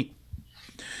finally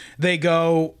they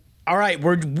go, all right,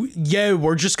 we're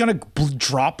just gonna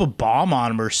drop a bomb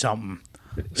on them or something.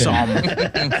 Yo,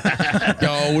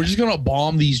 we're just gonna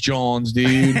bomb these Johns,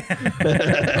 dude.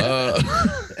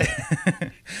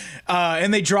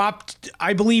 And they dropped,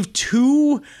 I believe,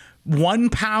 2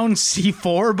 1-pound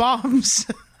C4 bombs.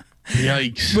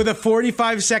 Yikes! With a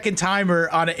 45-second timer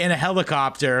in a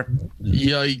helicopter.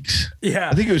 Yikes! Yeah,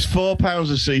 I think it was 4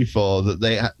 pounds of C4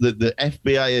 that the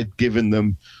FBI had given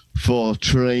them for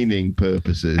training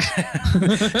purposes.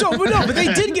 No, but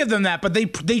they did give them that, but they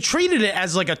treated it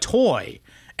as like a toy,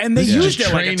 and they used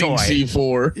it like a toy.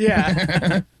 C4.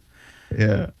 Yeah.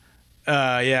 Yeah.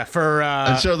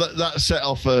 And so that set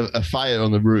off a fire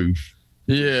on the roof.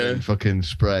 Yeah. And fucking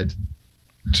spread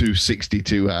to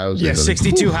 62 houses. Yeah,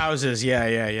 62 houses.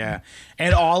 Yeah.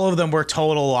 And all of them were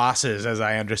total losses, as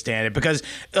I understand it. Because,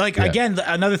 again,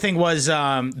 another thing was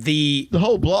the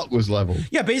whole block was leveled.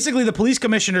 Yeah, basically the police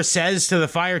commissioner says to the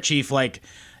fire chief, like,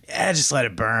 just let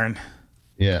it burn.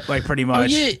 Yeah. Like, pretty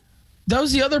much. Oh, yeah. That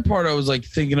was the other part I was, like,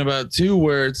 thinking about, too,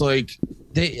 where it's like,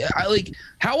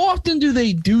 how often do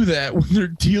they do that when they're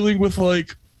dealing with,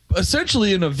 like,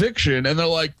 essentially an eviction, and they're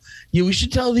like, yeah, we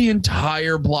should tell the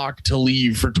entire block to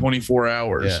leave for 24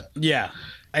 hours. Yeah.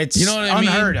 It's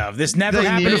unheard of. This never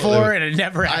happened before, and it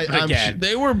never happened again.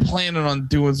 They were planning on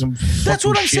doing some. That's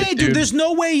what I'm shit, saying, dude. There's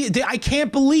no way. I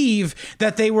can't believe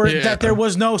that that there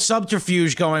was no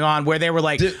subterfuge going on where they were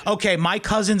like, okay, my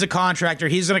cousin's a contractor.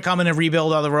 He's going to come in and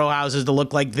rebuild all the row houses to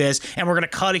look like this, and we're going to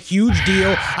cut a huge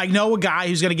deal. I know a guy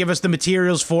who's going to give us the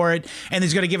materials for it, and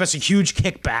he's going to give us a huge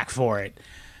kickback for it.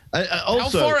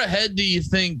 Also, how far ahead do you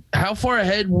think? How far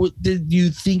ahead did you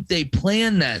think they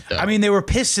planned that? Though? I mean, they were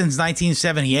pissed since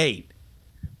 1978.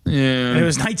 Yeah, and it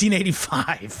was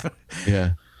 1985.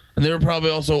 Yeah, and they were probably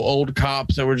also old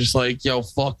cops that were just like, "Yo,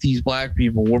 fuck these black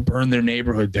people. We'll burn their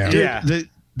neighborhood down." Yeah,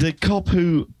 the cop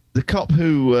who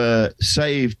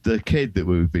saved the kid that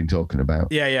we've been talking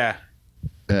about. Yeah.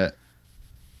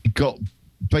 Got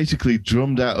basically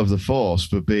drummed out of the force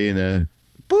for being a.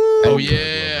 Oh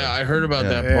yeah, I heard about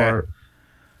that part.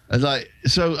 And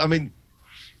I mean,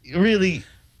 really,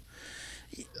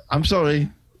 I'm sorry,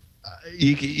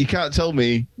 you can't tell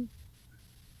me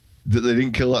that they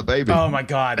didn't kill that baby. Oh my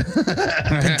god,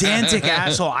 pedantic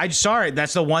asshole! I'm sorry,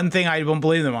 that's the one thing I don't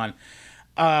believe them on.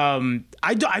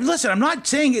 Listen, I'm not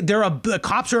saying the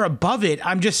cops are above it.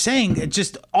 I'm just saying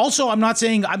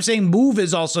I'm saying MOVE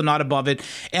is also not above it.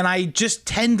 And I just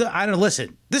tend to, I don't know,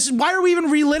 listen, why are we even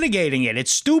relitigating it?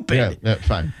 It's stupid. Yeah,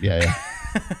 fine. Yeah.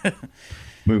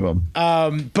 Move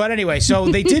on. But anyway, so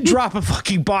they did drop a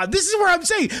fucking bomb. This is where I'm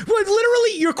saying,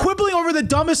 literally, you're quibbling over the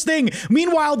dumbest thing.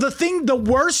 Meanwhile, the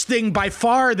worst thing by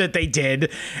far that they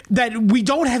did, that we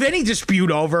don't have any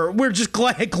dispute over, we're just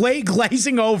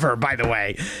glazing over, by the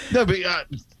way. No, but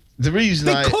the reason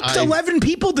they cooked 11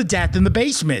 people to death in the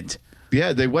basement.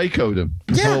 Yeah, they Waco'd them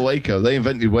before Waco. They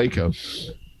invented Waco.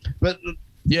 But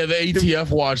yeah, the ATF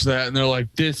watched that and they're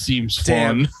like, this seems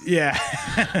fun. Yeah.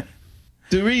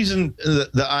 The reason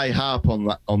that I harp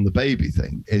on the baby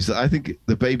thing is that I think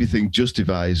the baby thing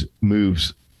justifies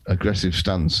MOVE's aggressive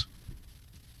stance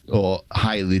or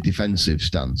highly defensive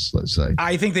stance, let's say.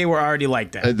 I think they were already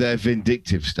like that. Their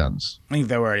vindictive stance. I think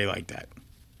they were already like that.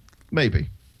 Maybe.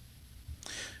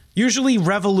 Usually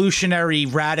revolutionary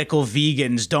radical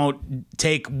vegans don't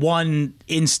take one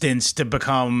instance to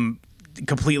become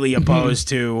completely opposed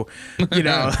to,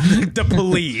 the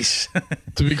police.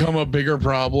 To become a bigger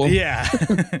problem. Yeah.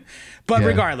 But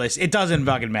regardless, it doesn't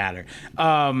fucking matter.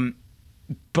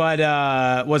 But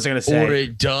what was I going to say? Or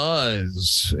it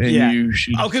does. And you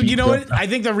should. Okay, you know what? I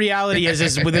think the reality is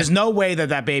there's no way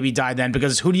that baby died then,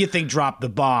 because who do you think dropped the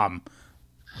bomb?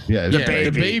 Yeah, the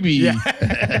baby. Yeah.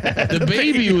 The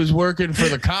baby was working for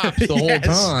the cops the whole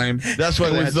time. That's why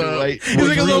they had to wait. He was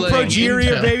like a little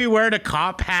progeria intel. baby wearing a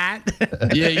cop hat.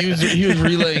 Yeah, he was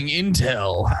relaying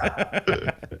intel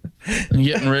and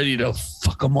getting ready to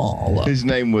fuck them all up. His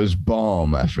name was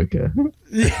Bomb Africa.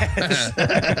 Yes.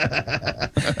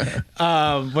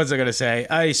 What's I gonna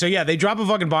say? So yeah, they drop a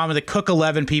fucking bomb and they cook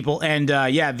 11 people, and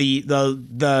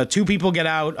the 2 people get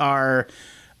out are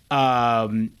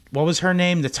what was her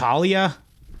name? Natalia?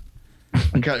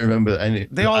 I can't remember any.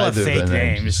 They all have fake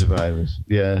names. Survivors.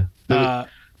 Yeah.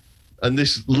 And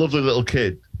this lovely little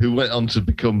kid who went on to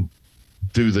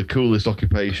do the coolest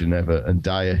occupation ever and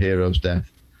die a hero's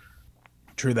death.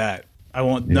 True that. I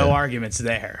want no arguments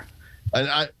there.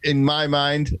 And in my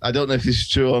mind, I don't know if this is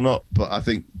true or not, but I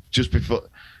think just before,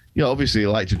 obviously he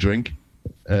liked to drink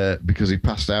because he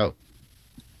passed out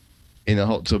in a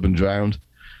hot tub and drowned.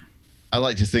 I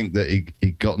like to think that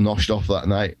he got noshed off that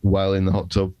night while in the hot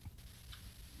tub.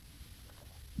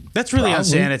 That's really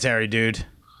unsanitary, dude.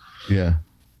 Yeah.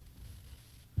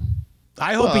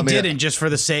 I hope he didn't, just for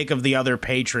the sake of the other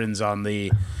patrons on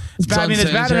the. It's bad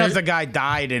enough the guy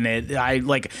died in it. I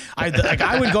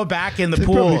would go back in the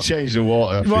pool. Probably change the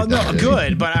water. Well, no,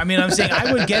 good, but I'm saying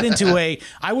I would get into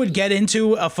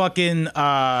a fucking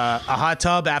a hot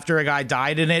tub after a guy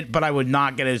died in it, but I would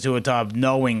not get into a tub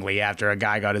knowingly after a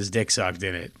guy got his dick sucked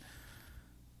in it.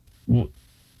 Well,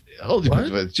 all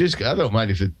depends about the jizz. I don't mind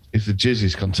if the jizz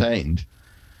is contained.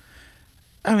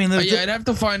 I mean, I'd have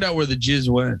to find out where the jizz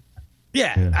went.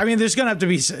 Yeah, I mean, there's gonna have to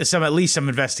be at least some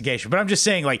investigation. But I'm just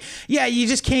saying, you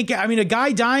just can't get. I mean, a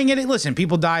guy dying in it. Listen,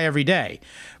 people die every day,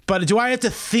 but do I have to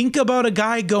think about a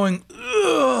guy going?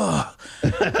 Ugh.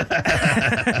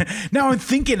 Now I'm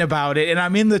thinking about it, and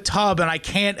I'm in the tub, and I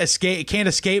can't escape. It can't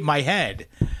escape my head.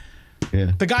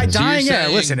 Yeah, the guy dying.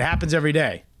 Listen, it happens every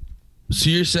day. So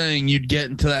you're saying you'd get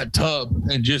into that tub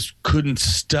and just couldn't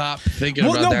stop thinking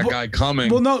about that guy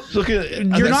coming? Well, no,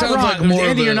 you're not wrong,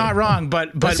 Andy. You're not wrong,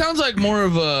 but it sounds like more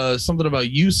of something about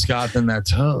you, Scott, than that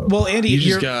tub. Well, Andy,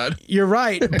 you're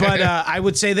right, but I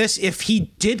would say this: if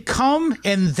he did come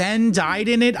and then died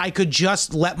in it, I could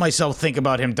just let myself think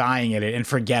about him dying in it and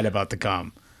forget about the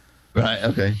cum. Right.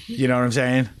 Okay. You know what I'm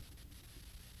saying?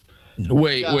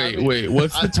 Wait.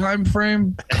 What's the time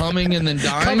frame? Coming and then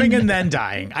dying? Coming and then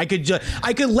dying. I could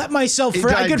let myself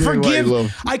I could forgive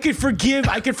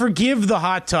the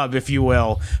hot tub, if you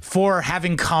will, for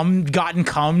having gotten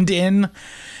cummed in.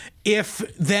 If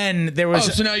then there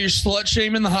was so now you're slut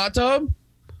shaming the hot tub?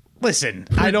 Listen,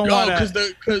 I don't want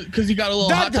to because you got a little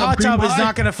that hot tub is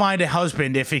not going to find a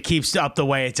husband if it keeps up the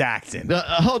way it's acting. A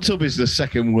hot tub is the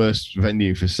second worst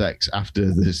venue for sex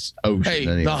after this ocean. Hey,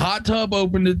 anyway. The hot tub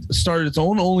started its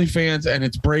own OnlyFans, and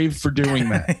it's brave for doing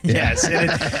that. Yes,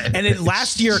 and it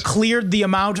last year cleared the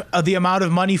amount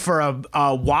of money for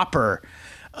a Whopper,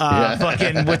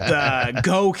 fucking with the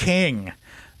Go King.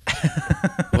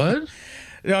 What?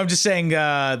 No, I'm just saying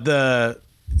they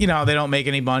don't make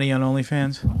any money on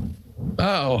OnlyFans.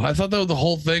 Oh, I thought that the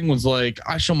whole thing was like,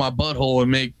 I show my butthole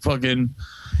and make fucking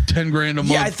 $10,000 a month.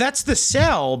 Yeah, that's the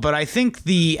sell, but I think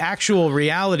the actual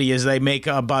reality is they make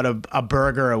about a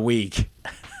burger a week.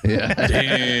 Yeah.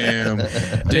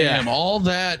 Damn. All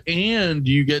that, and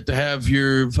you get to have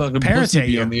your fucking pussy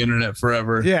be on the internet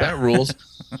forever. Yeah. That rules.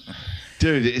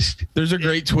 Dude, there's a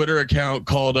great Twitter account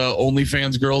called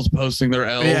OnlyFans Girls posting their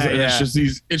L's, and it's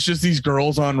just these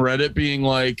girls on Reddit being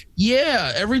like,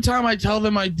 yeah, every time I tell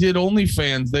them I did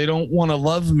OnlyFans, they don't want to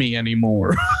love me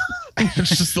anymore.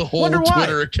 It's just the whole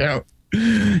Twitter account.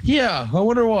 Yeah, I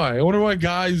wonder why. I wonder why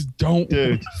guys don't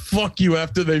fuck you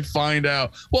after they find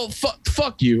out. Well,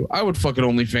 fuck you. I would fuck an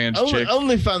OnlyFans chick.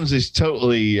 OnlyFans is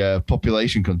totally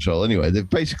population control anyway. They're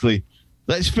basically...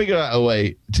 Let's figure out a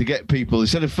way to get people,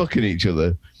 instead of fucking each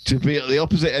other, to be at the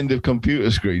opposite end of computer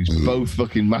screens, both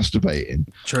fucking masturbating.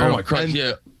 True. Oh my Christ!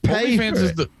 Yeah,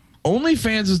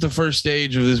 OnlyFans is the first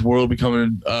stage of this world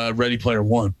becoming Ready Player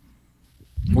One,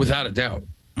 without a doubt.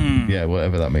 Yeah,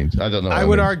 whatever that means. I don't know. I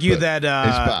would argue that it's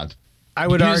bad. I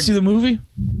would argue. Did you see the movie?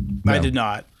 No. I did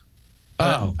not.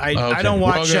 Oh, I don't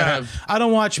watch. I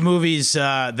don't watch movies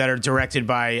that are directed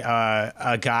by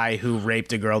a guy who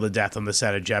raped a girl to death on the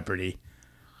set of Jeopardy.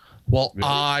 Well, really?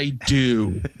 I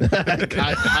do.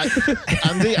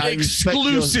 Andy,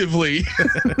 exclusively.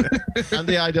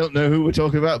 Andy, I don't know who we're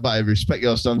talking about, but I respect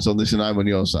your stance on this, and I'm on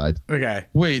your side. Okay.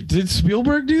 Wait, did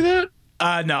Spielberg do that?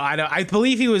 No, I don't. I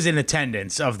believe he was in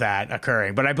attendance of that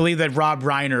occurring, but I believe that Rob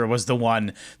Reiner was the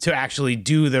one to actually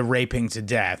do the raping to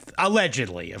death,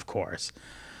 allegedly, of course.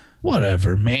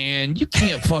 Whatever, man. You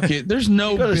can't fuck it. There's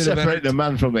no bit of separate the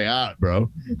man from the art, bro.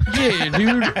 Yeah,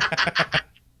 dude.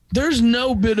 There's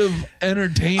no bit of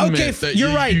entertainment. Okay,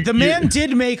 you're right. The man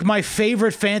did make my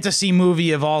favorite fantasy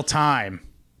movie of all time,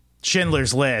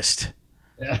 Schindler's List.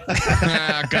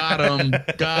 Got him.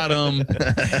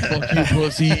 Fuck you,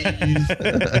 pussies.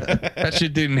 That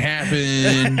shit didn't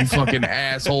happen, you fucking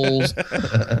assholes.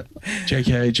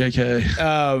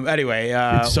 JK. Anyway.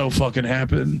 It so fucking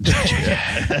happened.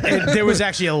 There was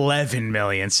actually 11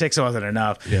 million. 6 wasn't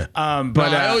enough. Yeah.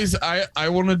 But I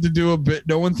wanted to do a bit.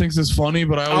 No one thinks it's funny,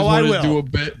 but I always wanted to do a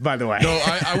bit. By the way. No,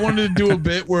 I wanted to do a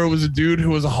bit where it was a dude who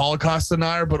was a Holocaust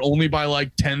denier, but only by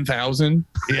like 10,000.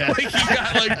 Yeah. Like he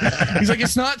got like, he's like,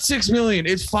 it's not 6 million,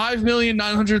 it's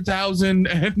 5,900,000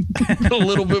 and a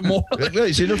little bit more.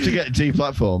 It's enough to get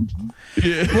deplatformed.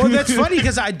 Yeah. Well, that's funny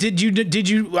because I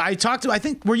talked to, I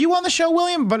think, were you on the show,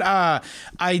 William? But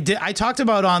I talked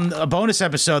about on a bonus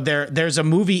episode there's a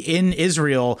movie in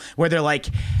Israel where they're like,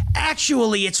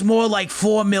 actually it's more like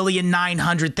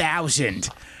 4,900,000.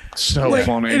 So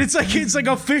funny. And it's like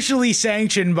officially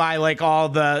sanctioned by like all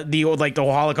the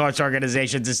Holocaust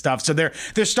organizations and stuff. So they're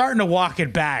starting to walk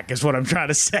it back, is what I'm trying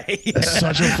to say. That's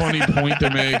such a funny point to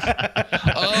make.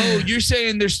 Oh, you're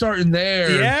saying they're starting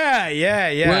there?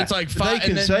 Yeah. Where it's like 5. They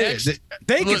can say it.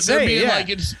 They can say it. Like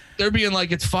they're being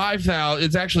like it's 5,000.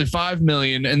 It's actually 5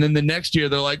 million, and then the next year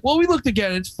they're like, well, we looked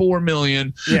again. It's 4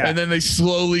 million. Yeah. And then they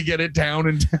slowly get it down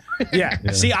and down. Yeah.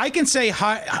 See, I can say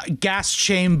gas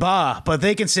chamber, but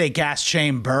they can say gas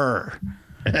chamber.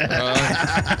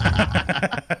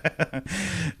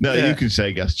 No, you can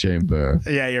say gas chamber.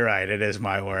 Yeah, you're right. It is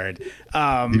my word.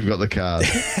 You've got the card.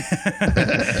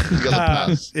 You've got the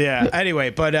pass. Yeah. Anyway,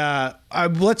 but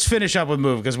let's finish up with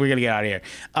Move because we're gonna get out of here.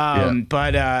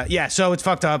 But so it's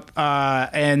fucked up.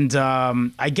 And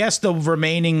I guess the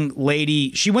remaining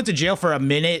lady, she went to jail for a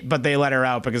minute, but they let her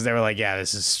out because they were like, yeah,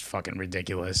 this is fucking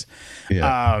ridiculous.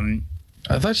 Yeah.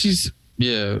 I thought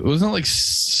wasn't it like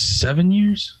 7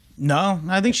 years? No,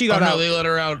 I think she got out. No, they let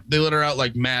her out. They let her out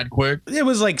like mad quick. It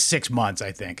was like 6 months,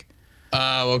 I think.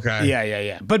 Oh, okay.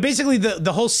 Yeah. But basically,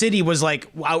 the whole city was like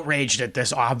outraged at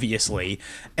this, obviously,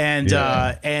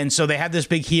 and so they had this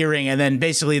big hearing, and then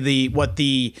basically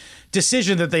the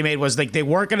decision that they made was like they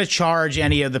weren't going to charge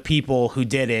any of the people who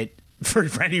did it for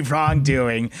any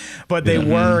wrongdoing, but they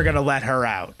were going to let her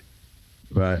out,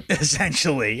 right?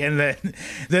 Essentially, and then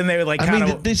they were like,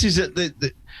 this is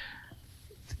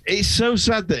it's so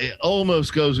sad that it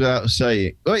almost goes without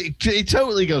saying. It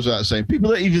totally goes without saying.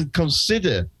 People don't even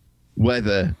consider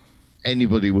whether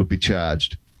anybody would be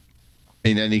charged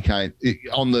in any kind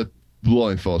on the law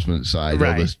enforcement side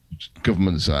or the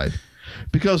government side,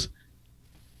 because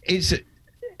it's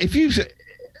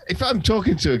if I'm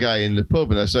talking to a guy in the pub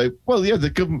and I say, well, yeah,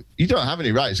 the government, you don't have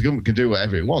any rights. The government can do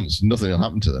whatever it wants. Nothing will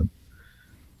happen to them.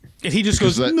 And he just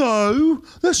goes, no,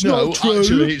 that's not true.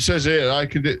 Actually, it says here I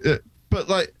can do.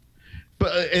 But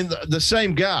in the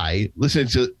same guy listening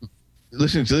to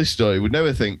this story would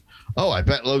never think, oh, I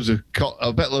bet loads of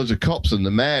cops and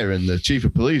the mayor and the chief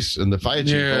of police and the fire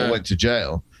chief all went to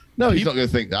jail. No, he's not going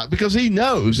to think that because he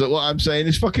knows that what I'm saying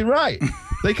is fucking right.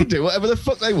 They can do whatever the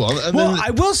fuck they want. And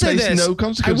I will say this. No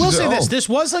consequences. I will say this. This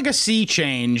was like a sea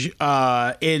change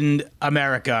in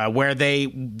America where they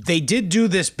did do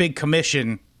this big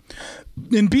commission,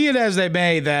 and be it as they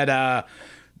may that.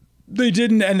 They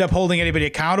didn't end up holding anybody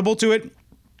accountable to it.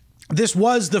 This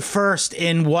was the first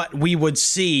in what we would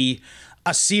see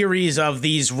a series of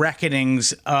these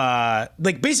reckonings.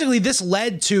 Like basically this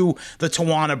led to the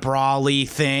Tawana Brawley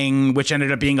thing, which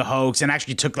ended up being a hoax and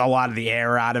actually took a lot of the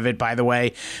air out of it, by the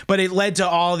way. But it led to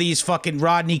all these fucking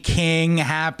Rodney King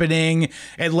happening.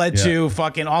 It led to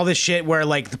fucking all this shit where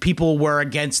like the people were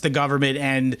against the government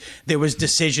and there was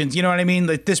decisions. You know what I mean?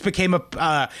 Like this became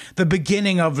the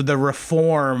beginning of the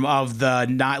reform of the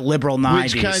liberal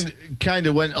 90s. Which kind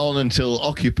of went on until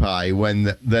Occupy,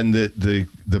 when then the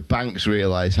banks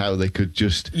realized how they could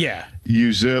just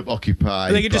usurp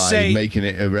Occupy they could just by making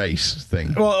it a race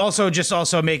thing. Well, also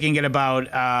making it about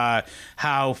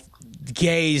how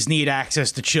gays need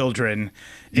access to children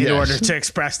in order to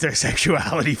express their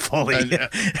sexuality fully.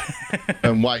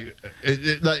 And white,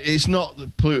 it's not the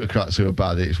plutocrats who are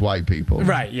bad; it's white people.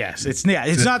 Right? Yes, it's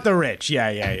not the rich.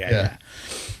 Yeah.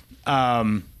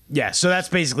 Yeah, so that's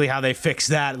basically how they fix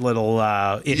that little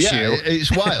issue. Yeah,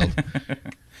 it's wild.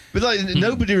 But like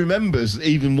nobody remembers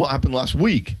even what happened last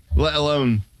week, let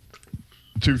alone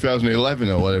 2011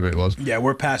 or whatever it was. Yeah,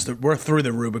 we're through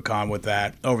the Rubicon with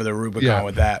that, over the Rubicon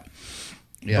with that.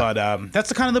 Yeah. But that's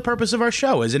the kind of the purpose of our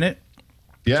show, isn't it?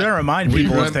 Yeah. To remind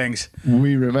people of things.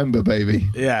 We remember, baby.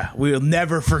 Yeah, we'll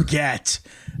never forget.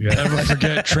 Never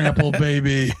forget Trampled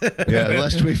Baby. Yeah,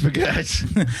 lest we forget.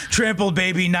 Trampled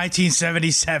Baby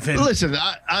 1977. Listen,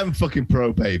 I'm fucking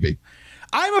pro baby.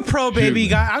 I'm a pro baby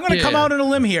guy. I'm going to come out on a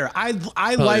limb here. I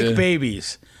like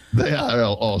babies. They are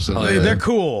awesome. They're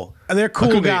cool. They're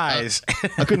cool guys.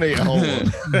 I couldn't eat a whole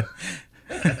one.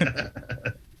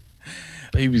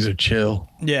 Babies are chill.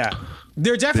 Yeah.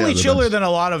 They're definitely chiller than a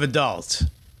lot of adults.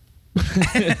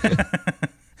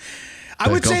 I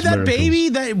would say that baby,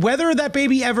 that whether that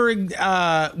baby ever,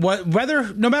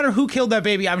 whether no matter who killed that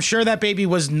baby, I'm sure that baby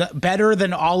was better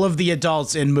than all of the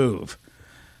adults in Move.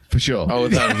 For sure. Oh,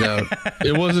 without a doubt.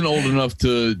 It wasn't old enough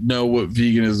to know what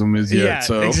veganism is yet,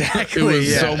 so exactly, it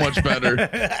was so much better.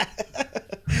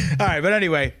 All right, but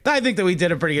anyway, I think that we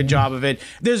did a pretty good job of it.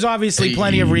 There's obviously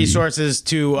plenty of resources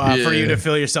to for you to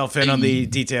fill yourself in on the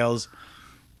details.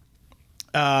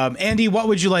 Andy, what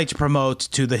would you like to promote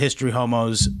to the History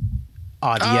Homos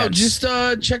audience? Just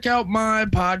check out my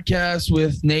podcast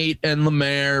with Nate and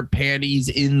Lemaire, Panties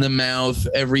in the Mouth,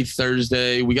 every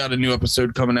Thursday. We got a new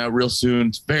episode coming out real soon.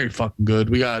 It's very fucking good.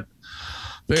 We got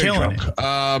very Killing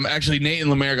drunk. Actually, Nate and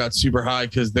Lemaire got super high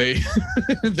because they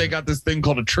they got this thing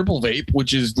called a triple vape,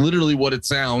 which is literally what it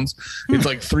sounds. It's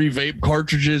like 3 vape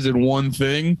cartridges in one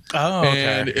thing. Oh, okay.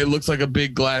 And it looks like a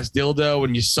big glass dildo,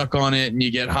 and you suck on it and you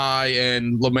get high.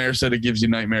 And Lemaire said it gives you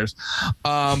nightmares.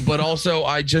 But also,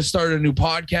 I just started a new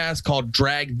podcast called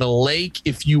Drag the Lake.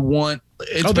 If you want,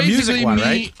 it's the music one,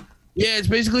 right? Yeah, it's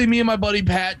basically me and my buddy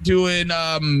Pat doing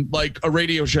like a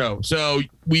radio show. So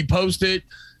we post it.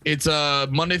 It's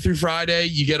Monday through Friday.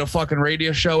 You get a fucking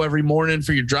radio show every morning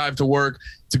for your drive to work.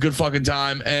 It's a good fucking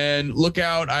time. And look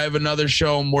out, I have another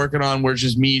show I'm working on where it's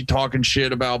just me talking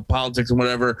shit about politics and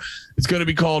whatever. It's going to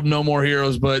be called No More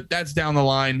Heroes, but that's down the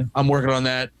line. I'm working on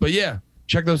that. But yeah,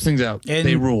 check those things out. And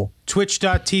they rule.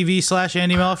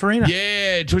 Twitch.tv/Andy Malafarina.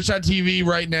 Yeah, Twitch.tv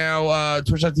right now.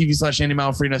 Twitch.tv/Andy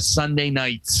Malafarina Sunday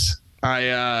nights.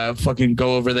 I fucking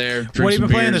go over there. What have you been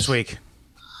playing this week?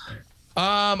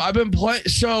 I've been playing.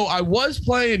 So I was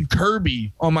playing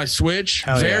Kirby on my Switch.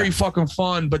 Hell Very yeah. fucking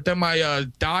fun. But then my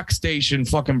dock station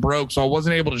fucking broke, so I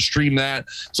wasn't able to stream that.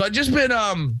 So I just been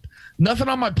nothing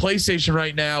on my PlayStation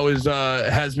right now is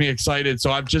has me excited.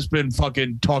 So I've just been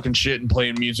fucking talking shit and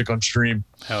playing music on stream.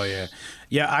 Hell yeah.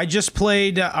 Yeah, I just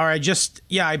played,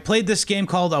 I played this game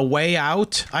called A Way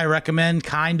Out. I recommend,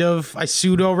 kind of. I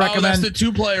pseudo recommend. Oh, that's the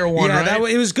 2-player one, yeah,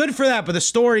 right? It was good for that, but the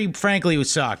story, frankly,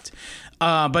 sucked.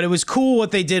 But it was cool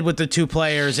what they did with the 2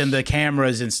 players and the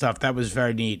cameras and stuff. That was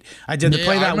very neat. I did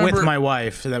play that with my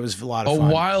wife. So that was a lot of fun.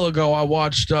 A while ago, I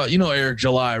watched, Eric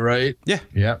July, right? Yeah.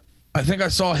 Yeah. I think I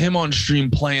saw him on stream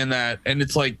playing that, and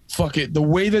it's like, fuck it. The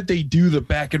way that they do the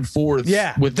back and forth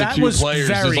with the 2 players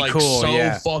is like cool,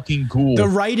 so fucking cool. The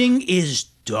writing is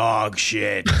dog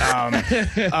shit.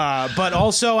 But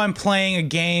also I'm playing a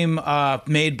game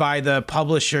made by the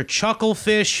publisher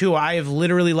Chucklefish, who I have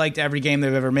literally liked every game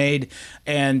they've ever made.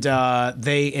 And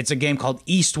it's a game called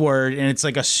Eastward, and it's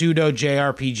like a pseudo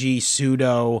JRPG,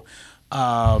 pseudo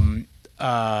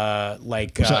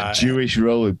It's like Jewish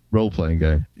role-playing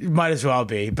game. Might as well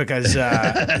be, because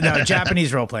no,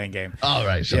 Japanese role-playing game. All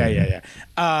right. Yeah.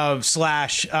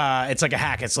 Slash, it's like a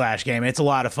hack and slash game. It's a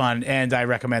lot of fun, and I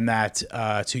recommend that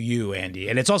to you, Andy.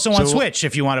 And it's also on Switch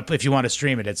if you want to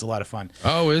stream it. It's a lot of fun.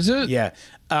 Oh, is it? Yeah,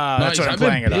 that's what I'm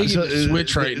playing it on.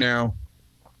 Switch right now.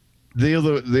 The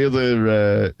other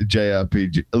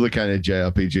JRPG, other kind of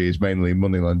JRPG is mainly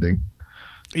money lending.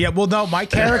 Yeah, well, no, my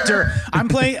character, I'm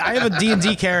playing. I have a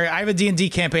D&D character. I have a D&D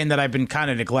campaign that I've been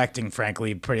kind of neglecting,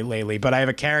 frankly, pretty lately. But I have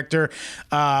a character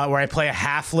where I play a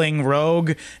halfling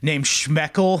rogue named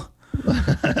Schmeckel.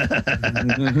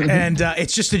 And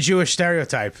it's just a Jewish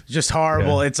stereotype, just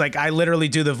horrible. It's like I literally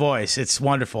do the voice. It's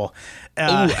wonderful.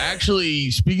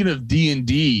 Actually, speaking of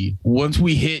D&D, once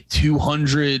we hit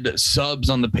 200 subs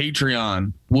on the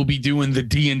Patreon, we'll be doing the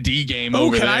D&D game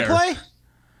over there. I play?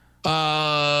 We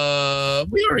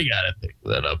already got to pick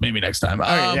that up. Maybe next time.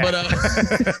 Yeah.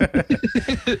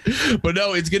 But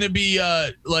no, it's gonna be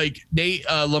like Nate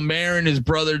Lemaire and his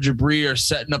brother Jabri are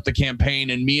setting up the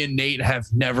campaign, and me and Nate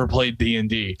have never played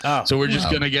D&D. So we're just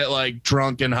gonna get like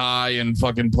drunk and high and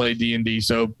fucking play D&D.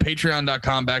 So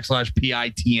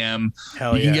patreon.com/PITM.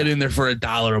 Hell you can get in there for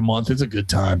 $1 a month. It's a good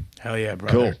time. Hell yeah,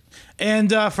 brother. Cool.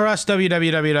 And for us,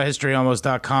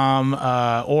 www.historyhomos.com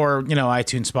or,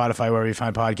 iTunes, Spotify, wherever you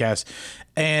find podcasts.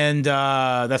 And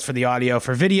that's for the audio.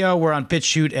 For video, we're on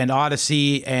BitChute and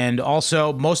Odyssey. And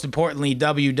also, most importantly,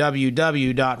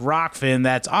 www.rokfin,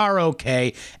 that's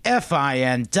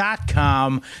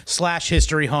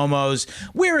ROKFIN.com/historyhomos.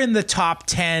 We're in the top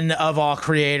 10 of all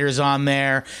creators on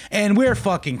there. And we're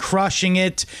fucking crushing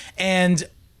it. And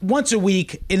once a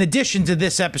week, in addition to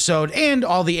this episode and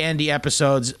all the Andy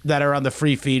episodes that are on the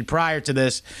free feed prior to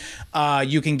this,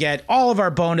 you can get all of our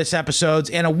bonus episodes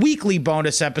and a weekly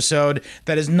bonus episode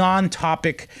that is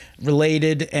non-topic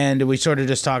related, and we sort of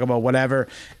just talk about whatever.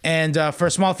 And for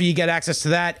a small fee, you get access to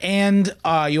that, and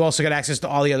you also get access to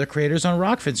all the other creators on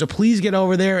Rokfin. So please get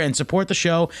over there and support the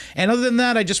show. And other than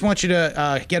that, I just want you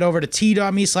to get over to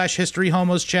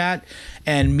t.me/historyhomoschat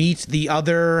and meet the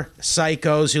other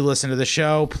psychos who listen to the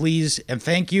show. Please and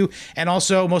thank you. And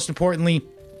also, most importantly,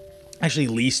 actually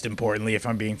least importantly, if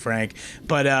I'm being frank,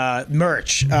 but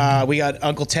merch. We got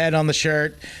Uncle Ted on the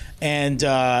shirt. And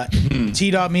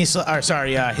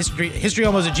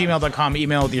historyhomos@gmail.com.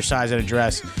 Email with your size and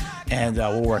address, and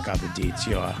we'll work out the deets.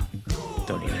 You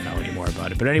don't need to know any more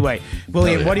about it. But anyway,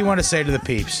 William, what do you want to say to the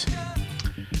peeps?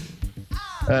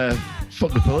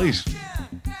 Fuck the police.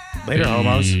 Later,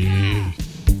 homos.